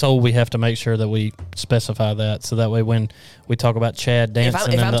up. I was told we have to make sure that we specify that, so that way when we talk about Chad If dancing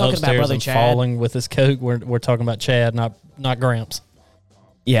I'm in the talking about upstairs Brother and Chad- falling with his coat, we're talking about Chad, not Gramps.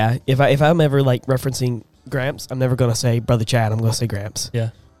 Yeah, if I'm ever like referencing Gramps, I'm never gonna say Brother Chad. I'm gonna say Gramps.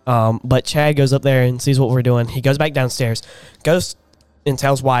 Yeah. But Chad goes up there and sees what we're doing. He goes back downstairs, goes and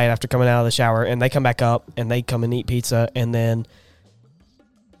tells Wyatt after coming out of the shower, and they come back up and they come and eat pizza. And then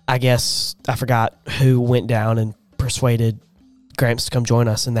I guess I forgot who went down and persuaded Gramps to come join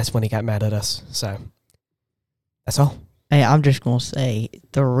us, and that's when he got mad at us. So that's all. Hey, I'm just going to say,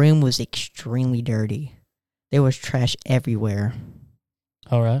 the room was extremely dirty. There was trash everywhere.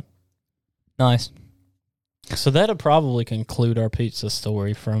 All right. Nice. So that'll probably conclude our pizza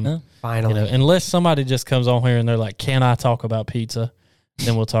story from, Yeah. Finally, unless somebody just comes on here and they're like, can I talk about pizza?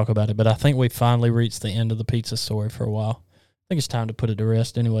 Then we'll talk about it. But I think we finally reached the end of the pizza story for a while. I think it's time to put it to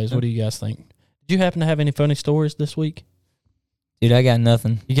rest anyways. What do you guys think? Did you happen to have any funny stories this week? Dude, I got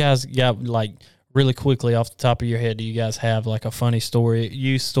nothing. You guys got, like, really quickly off the top of your head, do you guys have, like, a funny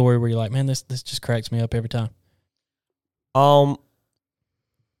story, story where you're like, man, this just cracks me up every time? I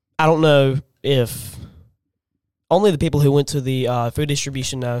don't know if only the people who went to the food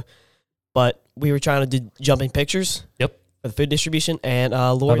distribution know, but we were trying to do jumping pictures. Yep. For the food distribution, and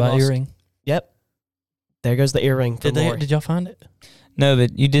How Lori about lost. earring? Yep. There goes the earring from Lori. Did y'all find it? No,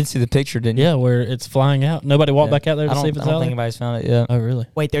 but you did see the picture, didn't you? Yeah, where it's flying out. Nobody walked Yeah. back out there to I see don't, if it's I don't out think there? anybody's found it yet. Oh, really?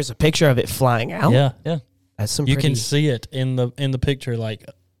 Wait, there's a picture of it flying out? Yeah. Yeah. That's some You pretty, can see it in the picture, like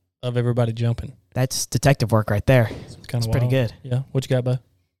of everybody jumping. that's detective work right there. It's kind It's of pretty good. Yeah. What you got, Bo?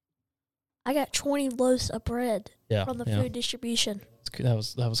 I got 20 loaves of bread Yeah. from the yeah. food distribution. That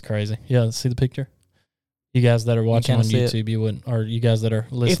was crazy. Yeah. See the picture. You guys that are watching kinda on see it. YouTube, you wouldn't, or you guys that are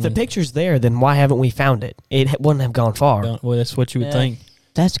If listening. the picture's there, then why haven't we found it? It wouldn't have gone far. well, that's what you would Yeah. think.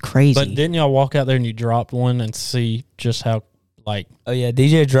 That's crazy. But didn't y'all walk out there and you dropped one and see just how like Oh yeah,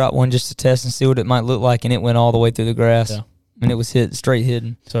 DJ dropped one just to test and see what it might look like, and it went all the way through the grass, Yeah. and it was straight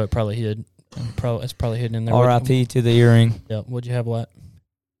hidden. so it probably hid. It's probably hidden in there. R.I.P. to the earring. Yeah. What'd you have? What?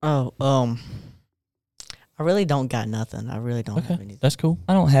 oh, I really don't got nothing. I really don't Okay. have anything. That's cool.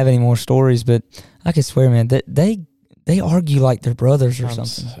 I don't have any more stories, but I can swear, man, that they argue like they're brothers or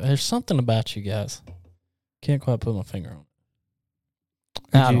something. There's something about you guys. Can't quite put my finger on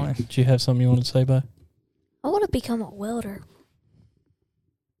it. I don't know. Did you have something you wanted to say, Bo? I want to become a welder.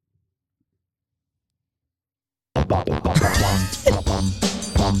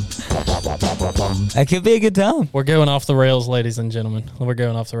 That could be a good time. We're going off the rails, ladies and gentlemen. We're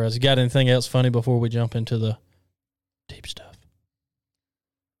going off the rails. You got anything else funny before we jump into the deep stuff?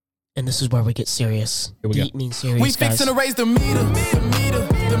 And this is where we get serious. Here we go. Deep means serious, We guys. fixing to raise the meter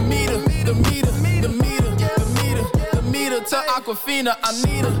to Aquafina. I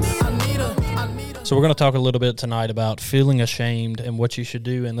need her. So we're going to talk a little bit tonight about feeling ashamed and what you should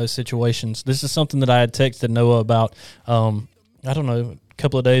do in those situations. This is something that I had texted Noah about, I don't know, a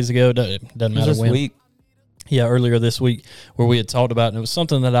couple of days ago. It doesn't matter This when. week, Yeah, earlier this week where we had talked about it, and it was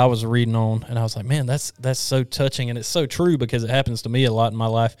something that I was reading on, and I was like, man, that's so touching, and it's so true because it happens to me a lot in my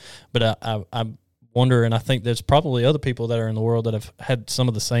life. But I wonder, and I think there's probably other people that are in the world that have had some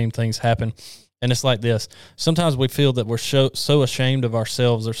of the same things happen. And it's like this. Sometimes we feel that we're so ashamed of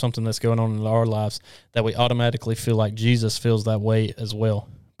ourselves or something that's going on in our lives that we automatically feel like Jesus feels that way as well.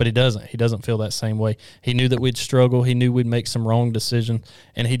 But he doesn't. He doesn't feel that same way. He knew that we'd struggle. He knew we'd make some wrong decisions,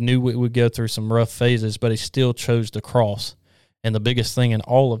 and he knew we would go through some rough phases, but he still chose the cross. And the biggest thing in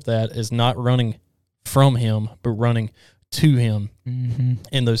all of that is not running from him, but running to him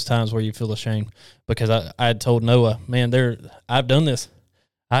in those times where you feel ashamed. Because I had told Noah, man, I've done this.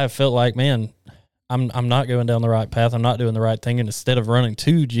 I have felt like, man, I'm not going down the right path. I'm not doing the right thing. And instead of running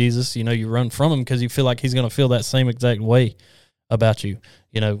to Jesus, you run from him because you feel like he's going to feel that same exact way about you.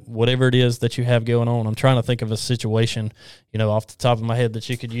 Whatever it is that you have going on. I'm trying to think of a situation, off the top of my head that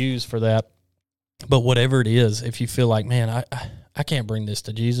you could use for that. But whatever it is, if you feel like, man, I can't bring this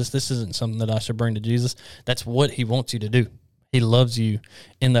to Jesus. This isn't something that I should bring to Jesus. That's what he wants you to do. He loves you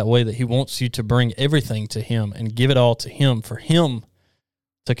in that way that he wants you to bring everything to him and give it all to him for him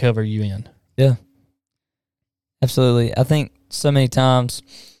to cover you in. Yeah, absolutely. I think so many times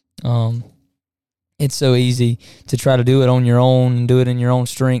it's so easy to try to do it on your own and do it in your own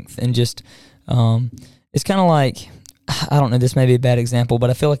strength, and just it's kind of like, I don't know, this may be a bad example, but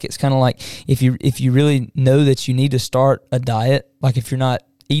I feel like it's kind of like if you really know that you need to start a diet, like if you're not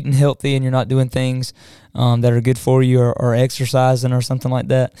eating healthy and you're not doing things that are good for you, or exercising or something like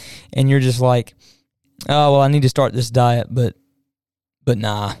that, and you're just like, oh, well, I need to start this diet, but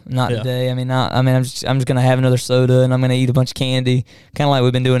nah, not Yeah. today. I'm just gonna have another soda and I'm gonna eat a bunch of candy, kind of like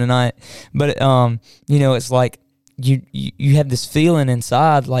we've been doing tonight. But it's like you have this feeling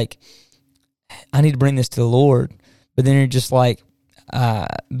inside like, I need to bring this to the Lord, but then you're just like, I'm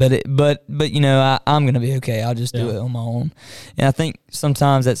gonna be okay. I'll just do Yeah. it on my own. And I think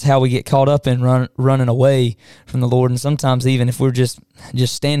sometimes that's how we get caught up in running away from the Lord. And sometimes even if we're just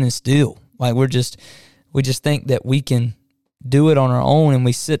standing still, like we just think that we can do it on our own, and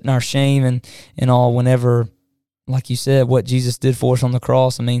we sit in our shame and all, whenever, like you said, what Jesus did for us on the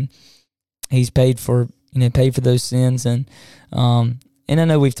cross. I mean, he's paid for those sins. And I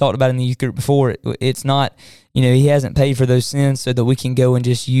know we've talked about it in the youth group before. It's not, he hasn't paid for those sins so that we can go and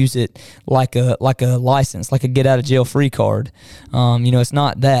just use it like a license, like a get out of jail free card. It's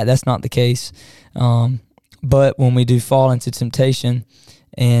not that. That's not the case. But when we do fall into temptation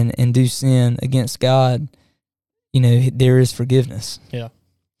and do sin against God, there is forgiveness. Yeah.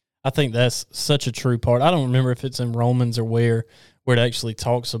 I think that's such a true part. I don't remember if it's in Romans or where it actually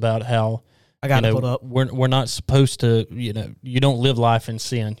talks about how I got to put up. we're not supposed to, you don't live life in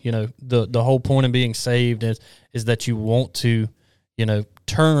sin. The whole point of being saved is that you want to,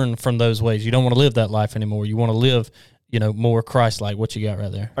 turn from those ways. You don't want to live that life anymore. You want to live, more Christ-like. What you got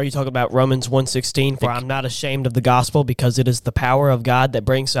right there? Are you talking about Romans 1:16? For I'm not ashamed of the gospel, because it is the power of God that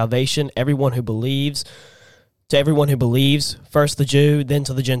brings salvation to everyone who believes, first the Jew, then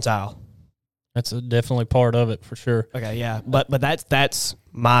to the Gentile. That's definitely part of it for sure. Okay, yeah, but that's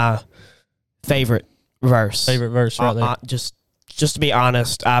my favorite verse. Favorite verse right there. Just to be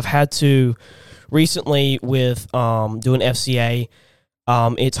honest, I've had to recently with doing FCA,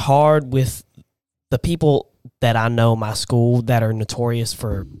 it's hard with the people that I know in my school that are notorious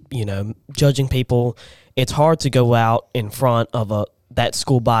for, judging people. It's hard to go out in front of that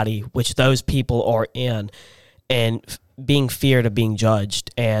school body, which those people are in, and being feared of being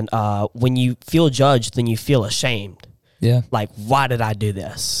judged. And when you feel judged, then you feel ashamed. Yeah. Like, why did I do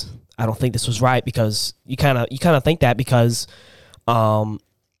this? I don't think this was right, because you kind of think that because when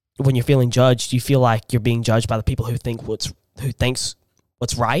you're feeling judged, you feel like you're being judged by the people who thinks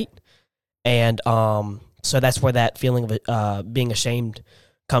what's right. And so that's where that feeling of being ashamed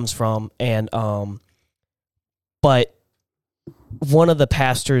comes from. And but one of the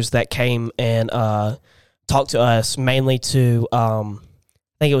pastors that came and talked to us mainly to I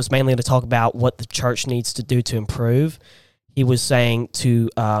think it was mainly to talk about what the church needs to do to improve. He was saying to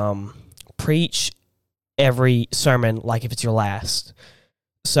preach every sermon like if it's your last.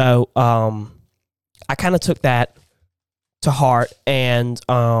 So I kind of took that to heart, and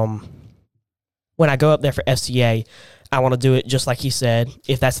when I go up there for FCA, I want to do it just like he said.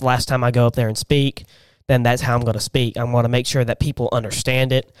 If that's the last time I go up there and speak, then that's how I'm going to speak. I want to make sure that people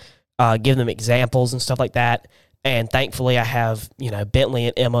understand it, give them examples and stuff like that. And thankfully, I have Bentley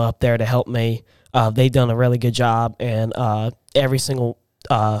and Emma up there to help me. They've done a really good job, and every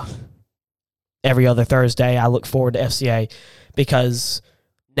other Thursday, I look forward to FCA, because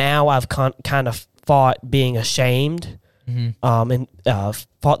now I've kind of fought being ashamed, and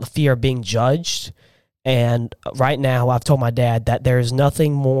fought the fear of being judged. And right now, I've told my dad that there's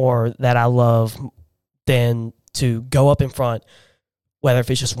nothing more that I love than to go up in front, whether if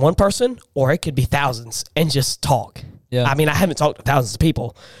it's just one person or it could be thousands, and just talk. Yeah. I mean, I haven't talked to thousands of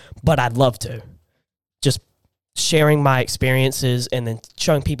people, but I'd love to. Just sharing my experiences and then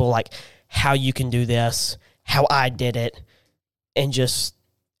showing people like how you can do this, how I did it, and just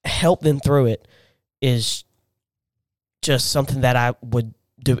help them through it is just something that I would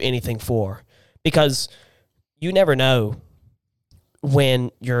do anything for. Because you never know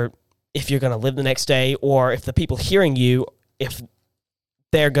if you're going to live the next day, or if the people hearing you, if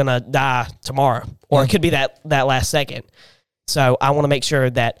they're going to die tomorrow, or it could be that last second. So I want to make sure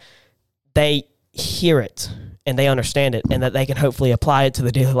that they hear it and they understand it, and that they can hopefully apply it to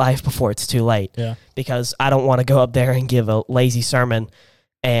the daily life before it's too late. Yeah. Because I don't want to go up there and give a lazy sermon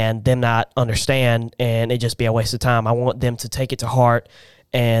and them not understand and it just be a waste of time. I want them to take it to heart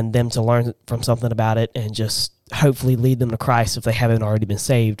and them to learn from something about it, and just hopefully lead them to Christ if they haven't already been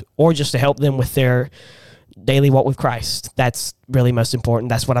saved, or just to help them with their daily walk with Christ. That's really most important.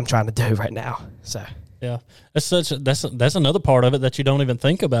 That's what I'm trying to do right now. So Yeah, that's another part of it that you don't even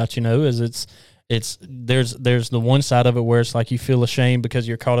think about. Is there's the one side of it where it's like you feel ashamed because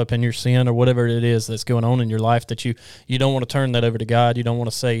you're caught up in your sin or whatever it is that's going on in your life, that you don't want to turn that over to God. You don't want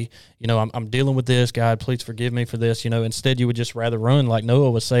to say, I'm dealing with this, God, please forgive me for this. Instead you would just rather run, like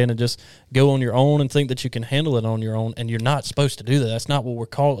Noah was saying, and just go on your own and think that you can handle it on your own. And you're not supposed to do that. That's not what we're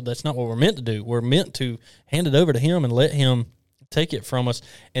called. That's not what we're meant to do. We're meant to hand it over to Him and let Him take it from us.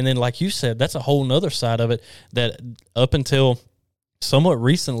 And then, like you said, that's a whole nother side of it that up until somewhat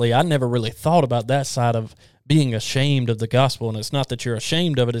recently, I never really thought about that side of being ashamed of the gospel. And it's not that you're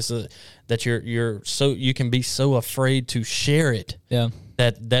ashamed of it; it's that you can be so afraid to share it. Yeah,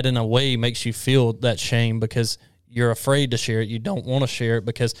 that in a way makes you feel that shame because you're afraid to share it. You don't want to share it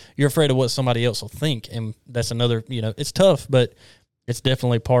because you're afraid of what somebody else will think. And that's another. It's tough, but it's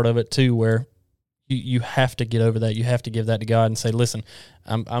definitely part of it too, where you have to get over that. You have to give that to God and say, listen,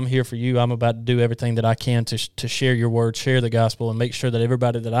 I'm here for you. I'm about to do everything that I can to share your word, share the gospel, and make sure that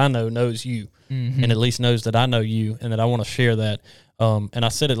everybody that I know knows you, and at least knows that I know you, and that I want to share that. And I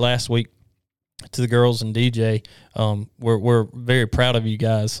said it last week to the girls and DJ. We're very proud of you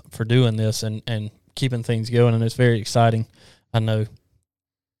guys for doing this and keeping things going, and it's very exciting. I know.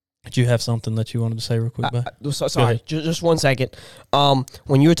 Did you have something that you wanted to say real quick? Sorry, just 1 second.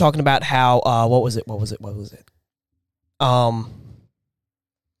 When you were talking about how, what was it?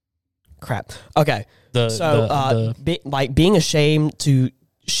 Crap. Okay. Being ashamed to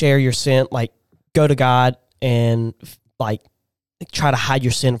share your sin, like go to God and like try to hide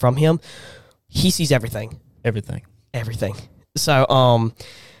your sin from Him. He sees everything. Everything. So,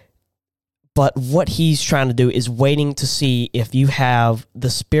 but what He's trying to do is waiting to see if you have the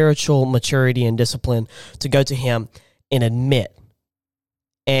spiritual maturity and discipline to go to Him and admit.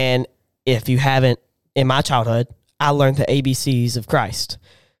 And if you haven't, in my childhood, I learned the ABCs of Christ.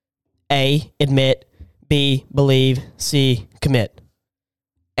 A, admit. B, believe. C, commit.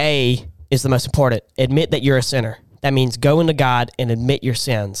 A is the most important. Admit that you're a sinner. That means go into God and admit your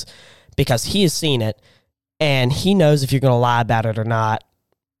sins, because He has seen it and He knows if you're going to lie about it or not.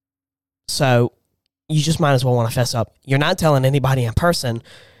 So you just might as well want to fess up. You're not telling anybody in person.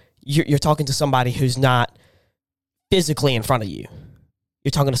 You're talking to somebody who's not physically in front of you.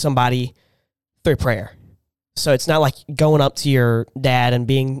 You're talking to somebody through prayer. So it's not like going up to your dad and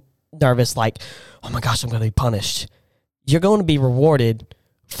being nervous like, oh my gosh, I'm going to be punished. You're going to be rewarded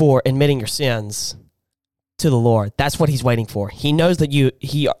for admitting your sins to the Lord. That's what he's waiting for. He knows that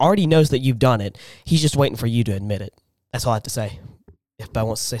he already knows that you've done it. He's just waiting for you to admit it. That's all I have to say. If Bo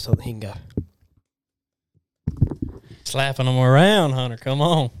wants to say something, he can go. Slapping them around, Hunter. Come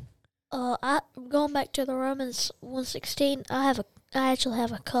on. I going back to the Romans 1:16. I actually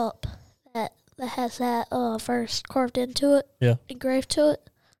have a cup that has that verse carved into it. Yeah. Engraved to it.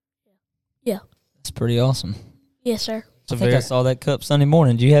 That's pretty awesome. Yes, sir. It's a I think I very, saw that cup Sunday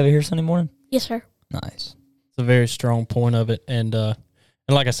morning. Do you have it here Sunday morning? Yes, sir. Nice. it's a very strong point of it, and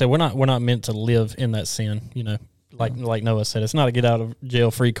like I said, we're not meant to live in that sin. You know, like Noah said, it's not a get out of jail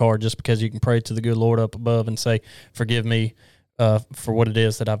free card just because you can pray to the good Lord up above and say, "Forgive me for what it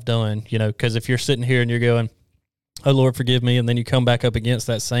is that I've done." You know, because if you're sitting here and you're going, "Oh Lord, forgive me," and then you come back up against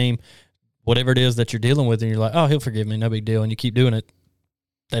that same whatever it is that you're dealing with, and you're like, "Oh, He'll forgive me, no big deal," and you keep doing it,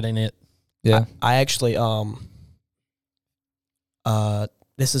 that ain't it. Yeah. I actually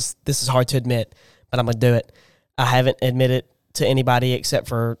this is hard to admit, but I'm gonna do it. I haven't admitted to anybody except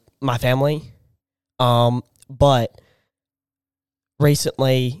for my family. But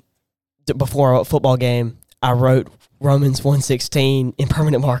recently, before a football game, I wrote Romans 1:16 in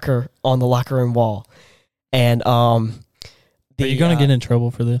permanent marker on the locker room wall. And Are you going to get in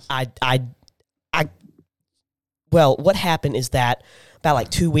trouble for this? Well, what happened is that about like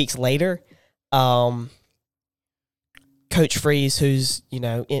 2 weeks later, Coach Freeze, who's, you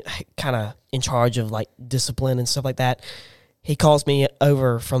know, kind of in charge of like discipline and stuff like that, he calls me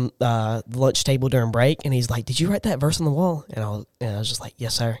over from the lunch table during break, and he's like, "Did you write that verse on the wall?" And I was just like,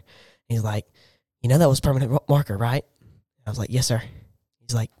 "Yes, sir." He's like, "You know that was permanent marker, right?" I was like, "Yes, sir."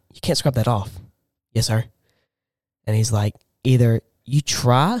 He's like, "You can't scrub that off." "Yes, sir." And he's like, "Either you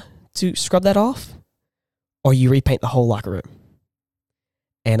try to scrub that off or you repaint the whole locker room."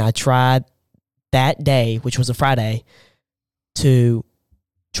 And I tried that day, which was a Friday, to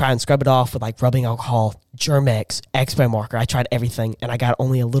try and scrub it off with like rubbing alcohol, Germ-X, Expo marker. I tried everything and I got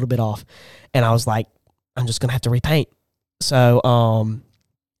only a little bit off. And I was like, I'm just going to have to repaint. So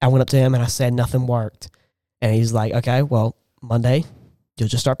I went up to him and I said nothing worked. And he's like, "Okay, well, Monday, you'll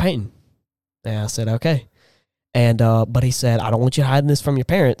just start painting." And I said, "Okay." And but he said, "I don't want you hiding this from your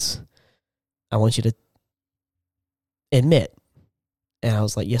parents. I want you to admit." And I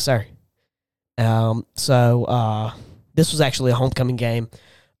was like, "Yes, sir." So this was actually a homecoming game.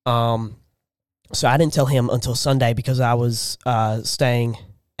 So I didn't tell him until Sunday because I was staying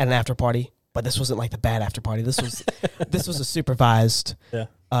at an after party. But this wasn't like the bad after party. This was a supervised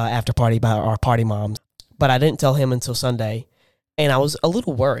after party by our party moms. But I didn't tell him until Sunday, and I was a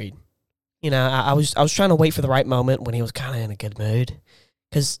little worried. You know, I was trying to wait for the right moment when he was kind of in a good mood,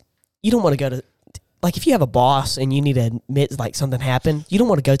 because you don't want to go to, like, if you have a boss and you need to admit like something happened, you don't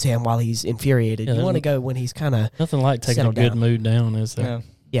want to go to him while he's infuriated. Yeah, you want to go when he's kind of Nothing like taking a settled good down. mood down, is there?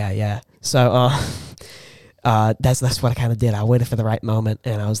 Yeah. So that's what I kind of did. I waited for the right moment,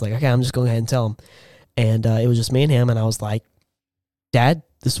 and I was like, okay, I'm just going ahead and tell him. And it was just me and him, and I was like, "Dad,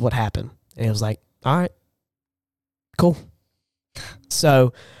 this is what happened." And he was like, "All right, cool."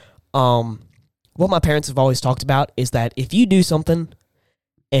 So what my parents have always talked about is that if you do something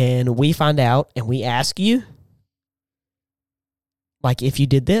and we find out and we ask you, like, if you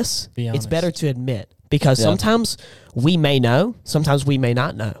did this, Be it's honest. better to admit, because Yeah. sometimes we may know, sometimes we may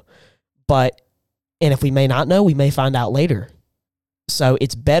not know. And if we may not know, we may find out later. So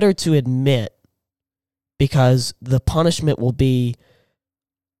it's better to admit, because the punishment will be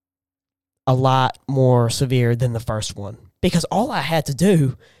a lot more severe than the first one. Because all I had to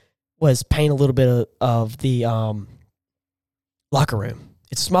do was paint a little bit of the locker room.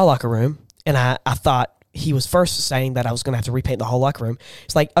 It's a small locker room, and I thought he was first saying that I was going to have to repaint the whole locker room.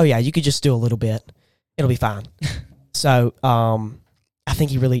 It's like, "Oh yeah, you could just do a little bit. It'll be fine." So I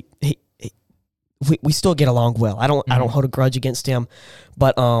think we still get along well. I don't hold a grudge against him,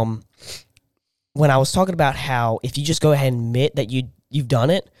 but when I was talking about how if you just go ahead and admit that you've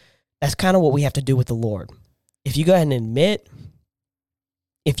done it, that's kind of what we have to do with the Lord. If you go ahead and admit,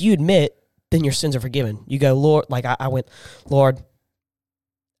 then your sins are forgiven. You go, "Lord," like I went, "Lord,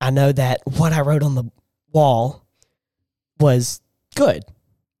 I know that what I wrote on the wall was good,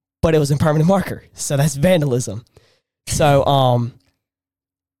 but it was in permanent marker, so that's vandalism." So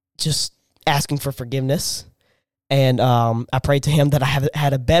just asking for forgiveness, and I prayed to him that I have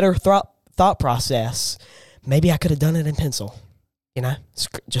had a better thought process. Maybe I could have done it in pencil, you know,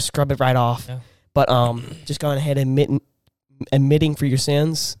 just scrub it right off. Yeah. But just going ahead and admitting for your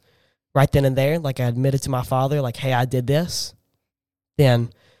sins right then and there, like I admitted to my father, like, hey, I did this,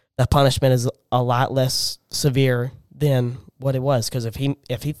 then the punishment is a lot less severe than what it was. Because if he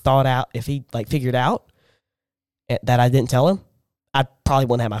figured out that I didn't tell him, I probably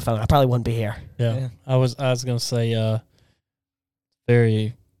wouldn't have my phone. I probably wouldn't be here. Yeah. I was gonna say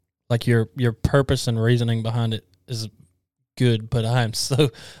very like your purpose and reasoning behind it is good, but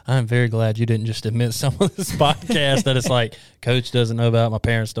I'm very glad you didn't just admit some of this podcast that it's like coach doesn't know about, my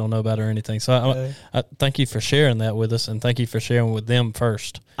parents don't know about or anything. So I thank you for sharing that with us, and thank you for sharing with them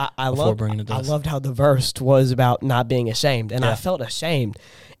first. I loved how the verse was about not being ashamed, and I felt ashamed.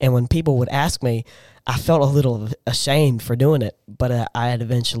 And when people would ask me, I felt a little ashamed for doing it, but I had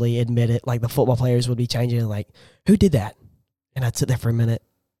eventually admitted, like the football players would be changing, like, who did that? And I'd sit there for a minute.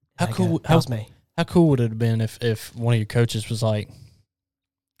 How like, cool? That was me. How cool would it have been if one of your coaches was like,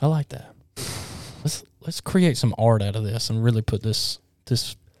 I like that. Let's create some art out of this and really put this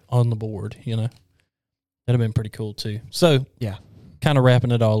on the board, you know? That'd have been pretty cool too. So yeah, kind of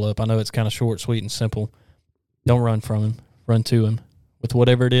wrapping it all up. I know it's kind of short, sweet, and simple. Don't run from him. Run to him with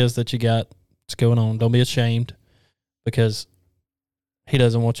whatever it is that you got that's going on. Don't be ashamed, because he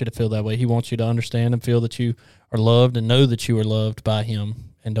doesn't want you to feel that way. He wants you to understand and feel that you are loved and know that you are loved by him.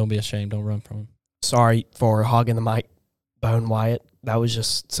 And don't be ashamed. Don't run from him. Sorry for hogging the mic, Bone Wyatt. That was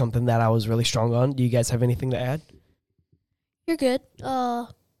just something that I was really strong on. Do you guys have anything to add? You're good. I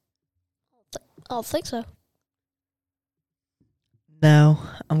don't think so. No,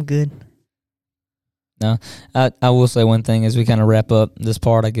 I'm good. No, I will say one thing as we kind of wrap up this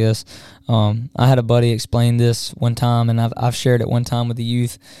part, I guess. I had a buddy explain this one time, and I've shared it one time with the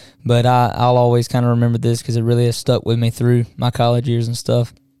youth, but I'll always kind of remember this because it really has stuck with me through my college years and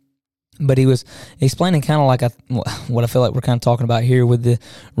stuff. But he was explaining kind of like what I feel like we're kind of talking about here with the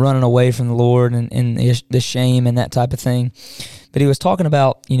running away from the Lord and the shame and that type of thing. But he was talking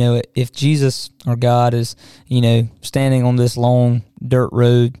about, you know, if Jesus or God is, you know, standing on this long dirt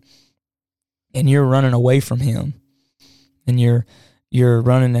road and you're running away from him, and you're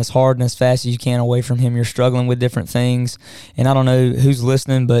running as hard and as fast as you can away from him, you're struggling with different things. And I don't know who's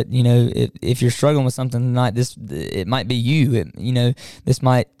listening, but, you know, if you're struggling with something tonight, it might be you. This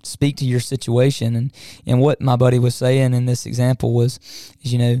might speak to your situation. And what my buddy was saying in this example is,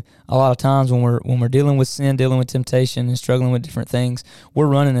 you know, a lot of times when we're dealing with sin, dealing with temptation, and struggling with different things, we're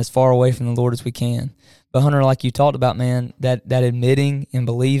running as far away from the Lord as we can. But Hunter, like you talked about, man, that admitting and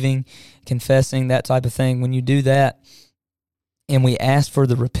believing, confessing, that type of thing, when you do that and we ask for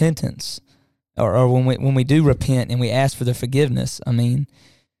the repentance, or when we do repent and we ask for the forgiveness, I mean,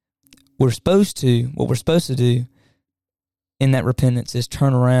 what we're supposed to do in that repentance is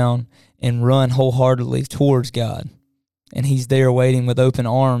turn around and run wholeheartedly towards God. And he's there waiting with open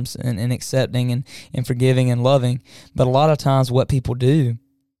arms and accepting and forgiving and loving. But a lot of times what people do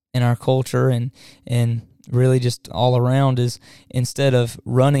in our culture and really just all around is, instead of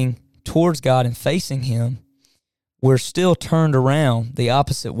running towards God and facing him, we're still turned around the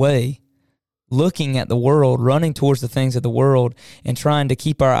opposite way, looking at the world, running towards the things of the world, and trying to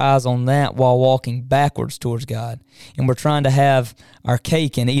keep our eyes on that while walking backwards towards God. And we're trying to have our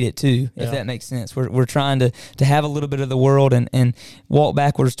cake and eat it too, if that makes sense. We're trying to have a little bit of the world and walk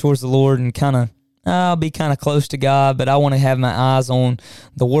backwards towards the Lord, and kind of, I'll be kind of close to God, but I want to have my eyes on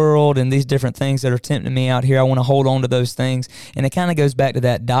the world and these different things that are tempting me out here. I want to hold on to those things. And it kind of goes back to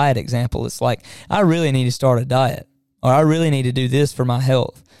that diet example. It's like, I really need to start a diet, or I really need to do this for my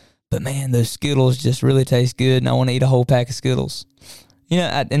health. But man, those Skittles just really taste good, and I want to eat a whole pack of Skittles. You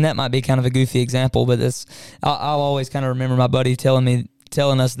know, and that might be kind of a goofy example, but I'll always kind of remember my buddy telling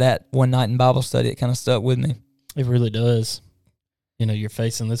us that one night in Bible study. It kind of stuck with me. It really does. You know, you're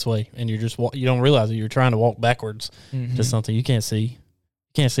facing this way, and you're just you don't realize that you're trying to walk backwards to something you can't see.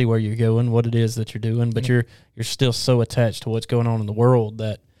 You can't see where you're going, what it is that you're doing, but you're still so attached to what's going on in the world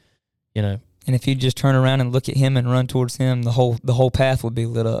that, you know. And if you just turn around and look at him and run towards him, the whole path would be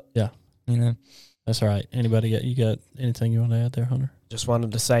lit up. Yeah, you know. That's right. Anybody you got anything you want to add there, Hunter? Just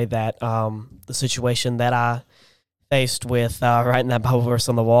wanted to say that the situation that I faced with writing that Bible verse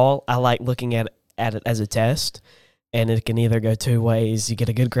on the wall, I like looking at it as a test. And it can either go two ways. You get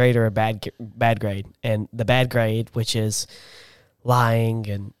a good grade or a bad grade. And the bad grade, which is lying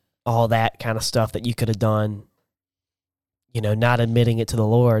and all that kind of stuff that you could have done, you know, not admitting it to the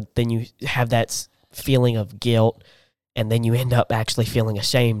Lord, then you have that feeling of guilt, and then you end up actually feeling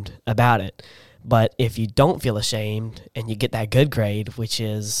ashamed about it. But if you don't feel ashamed and you get that good grade, which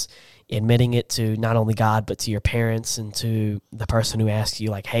is admitting it to not only God, but to your parents and to the person who asks you,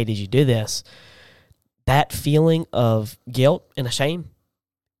 like, hey, did you do this? That feeling of guilt and shame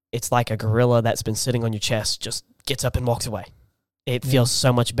it's like a gorilla that's been sitting on your chest just gets up and walks away. It feels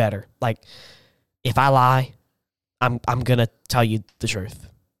so much better. Like, if I lie, I'm gonna tell you the truth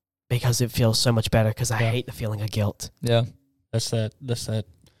because it feels so much better because I hate the feeling of guilt. Yeah. That's that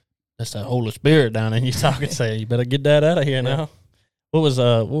Holy Spirit down in you talking. Say, you better get that out of here now. What was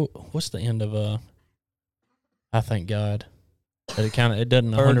what's the end of I thank God that it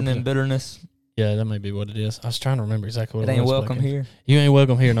doesn't Burden 100%. and bitterness. Yeah, that may be what it is. I was trying to remember exactly what It it ain't was. welcome here. You ain't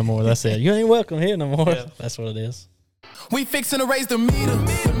welcome here no more. That's it. You ain't welcome here no more. Yeah. That's what it is. We fixing to raise the meter, the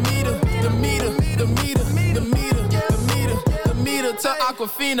meter, the meter, the meter, the meter, the meter, the meter to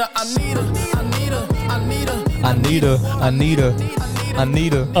Aquafina. I need her, I need her, I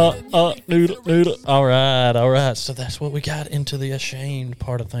need her. Noodle. All right. So that's what we got into the ashamed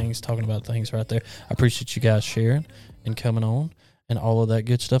part of things, talking about things right there. I appreciate you guys sharing and coming on and all of that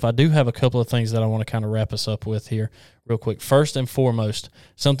good stuff. I do have a couple of things that I want to kind of wrap us up with here real quick. First and foremost,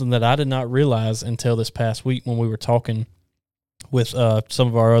 something that I did not realize until this past week when we were talking with some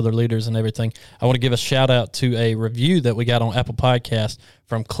of our other leaders and everything. I want to give a shout out to a review that we got on Apple Podcast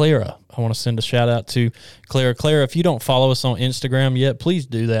from Clara. I want to send a shout out to Clara. Clara, if you don't follow us on Instagram yet, please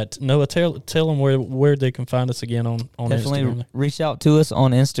do that. Noah, tell them where they can find us again on Definitely Instagram. reach out to us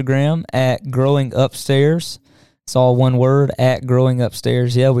on Instagram at Growing Upstairs. It's all one word, at Growing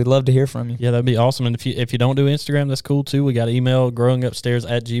Upstairs. Yeah, we'd love to hear from you. Yeah, that'd be awesome. And if you don't do Instagram, that's cool too. We got email,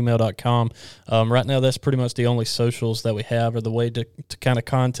 growingupstairs@gmail.com. Right now, that's pretty much the only socials that we have or the way to kind of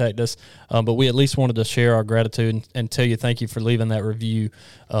contact us. But we at least wanted to share our gratitude and tell you thank you for leaving that review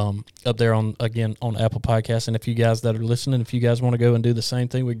up there on Apple Podcasts. And if you guys that are listening, if you guys want to go and do the same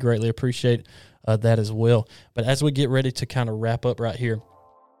thing, we greatly appreciate that as well. But as we get ready to kind of wrap up right here,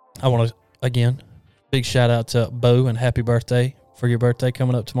 I want to, again, big shout out to Bo and happy birthday for your birthday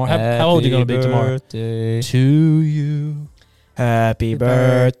coming up tomorrow. How old are you going to be tomorrow? Birthday. To you. Happy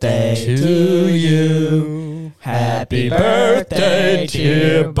birthday To you. Happy birthday,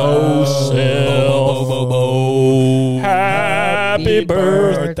 dear Bo. Happy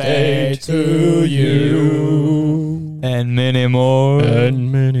birthday to you. And many more.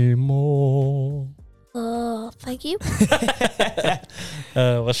 And many more. Thank you.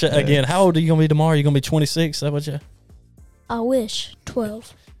 Again, how old are you going to be tomorrow? You going to be 26? Is that what you? I wish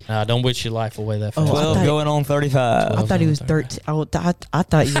 12. Nah, don't wish your life away that Oh, fast. 12 thought- going on 35. I thought he was 13. I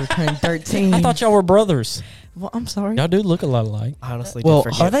thought you were turning 13. I thought y'all were brothers. Well, I'm sorry. Y'all do look a lot alike. I honestly Well, did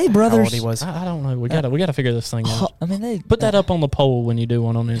forget are they how brothers? old he was. I don't know. We gotta figure this thing out. I mean, they Put that up on the poll when you do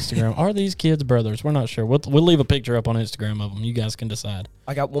one on Instagram. Are these kids brothers? We're not sure. We'll leave a picture up on Instagram of them. You guys can decide.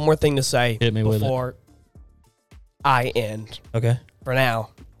 I got one more thing to say Hit me with it. before I end Okay. for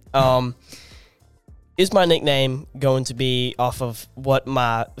now. Is my nickname going to be off of what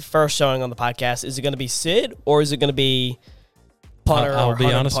my first showing on the podcast? Is it going to be Sid or is it going to be Punter? I'll or be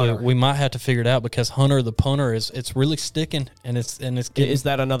Hunter honest with you. Punter? We might have to figure it out because Hunter the punter it's really sticking and it's getting. Is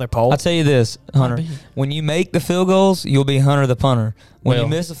that another poll? I'll tell you this, Hunter. be. When you make the field goals, you'll be Hunter the punter. When Well, you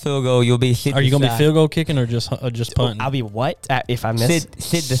miss a field goal, you'll be Sid Are you the gonna be Sly. field goal kicking or just punting? I'll be what if I miss?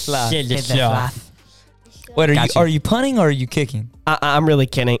 Sid the Sly. Sid the Sly. Wait, Gotcha. are you punting or are you kicking? I'm really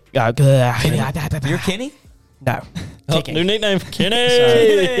kidding. You're You're Kenny? no. Oh, Kicking. new nickname,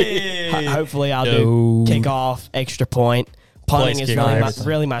 Kenny. Hopefully I'll No. do kick off, extra point. Punting Place is kick, really everything.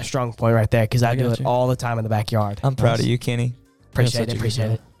 really my strong point right there because I do got it you. all the time in the backyard. I'm proud of you, Kenny. Appreciate such a it. good Appreciate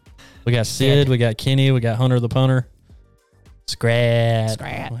guy. it. We got Sid, we got Kenny, we got Hunter the punter. Scrat.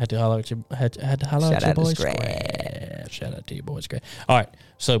 Scrat. I had to holler at you. Had to holler Shout at you out to boys. Scrat. Shout out to you boys. Scrat. All right.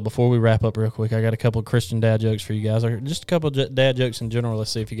 So before we wrap up real quick, I got a couple of Christian dad jokes for you guys, or just a couple of dad jokes in general. Let's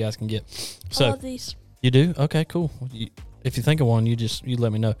see if you guys can get. I So love these. you do? Okay, cool. If you think of one, you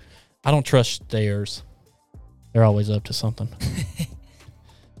let me know. I don't trust stairs. They're always up to something.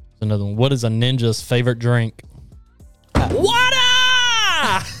 Another one. What is a ninja's favorite drink?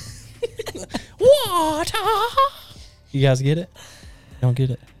 Water! Water! You guys get it? Don't get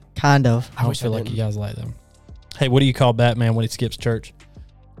it? Kind of. I don't feel like you guys like them. Hey, what do you call Batman when he skips church?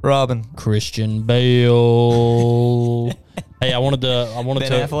 Robin. Christian Bale. Hey, I wanted Ben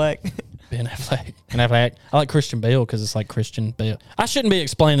to Affleck. Ben Affleck. Ben Affleck. I like Christian Bale because it's like Christian Bale. I shouldn't be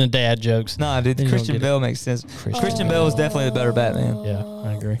explaining dad jokes. Nah, dude, You don't Christian get it. Bale makes sense. Christian Christian Bale is definitely the better Batman. Yeah,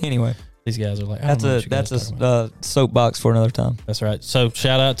 I agree. Anyway, These guys are like, I don't that's know a what you guys that's talking about. a soapbox for another time. That's right. So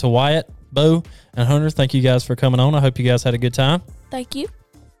shout out to Wyatt, Bo, and Hunter. Thank you guys for coming on. I hope you guys had a good time. Thank you.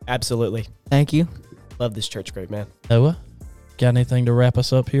 Absolutely. Thank you. Love this church group, man. Noah, got anything to wrap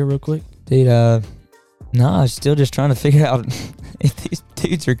us up here real quick? Dude, no, I'm still just trying to figure out if these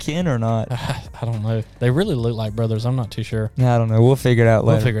dudes are kin or not. I don't know. They really look like brothers. I'm not too sure. I don't know. We'll figure it out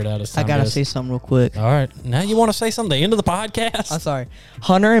We'll later. figure it out as I time gotta goes. say something real quick. All right. Now you want to say something? The end of the podcast? I'm sorry.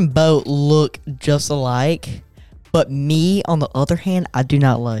 Hunter and Bo look just alike, but me, on the other hand, I do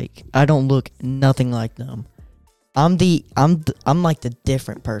not like. I don't look nothing like them. I'm like the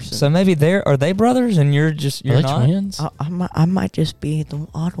different person. So maybe are they brothers and you're Are they not? twins? I might just be the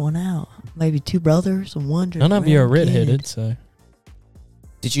odd one out. Maybe two brothers and one. just None of you are random kid. redheaded, so.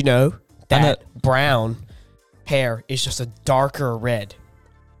 Did you know I know- that brown hair is just a darker red?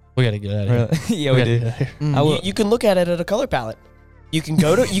 We got to get out of here. Really? Yeah, we gotta do. get out of here. Mm. I will- You can look at it at a color palette. You can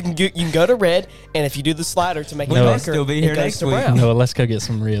go to you can go to red, and if you do the slider to make it We might darker, still be it here goes next to week. brown. No, let's go get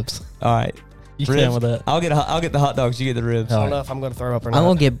some ribs. All right. You Ribs? can with that. I'll get the hot dogs. You get the ribs. I All don't right. know if I'm going to throw up or I'm not.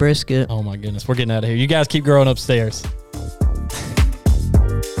 gonna get brisket. Oh my goodness, we're getting out of here. You guys keep growing upstairs.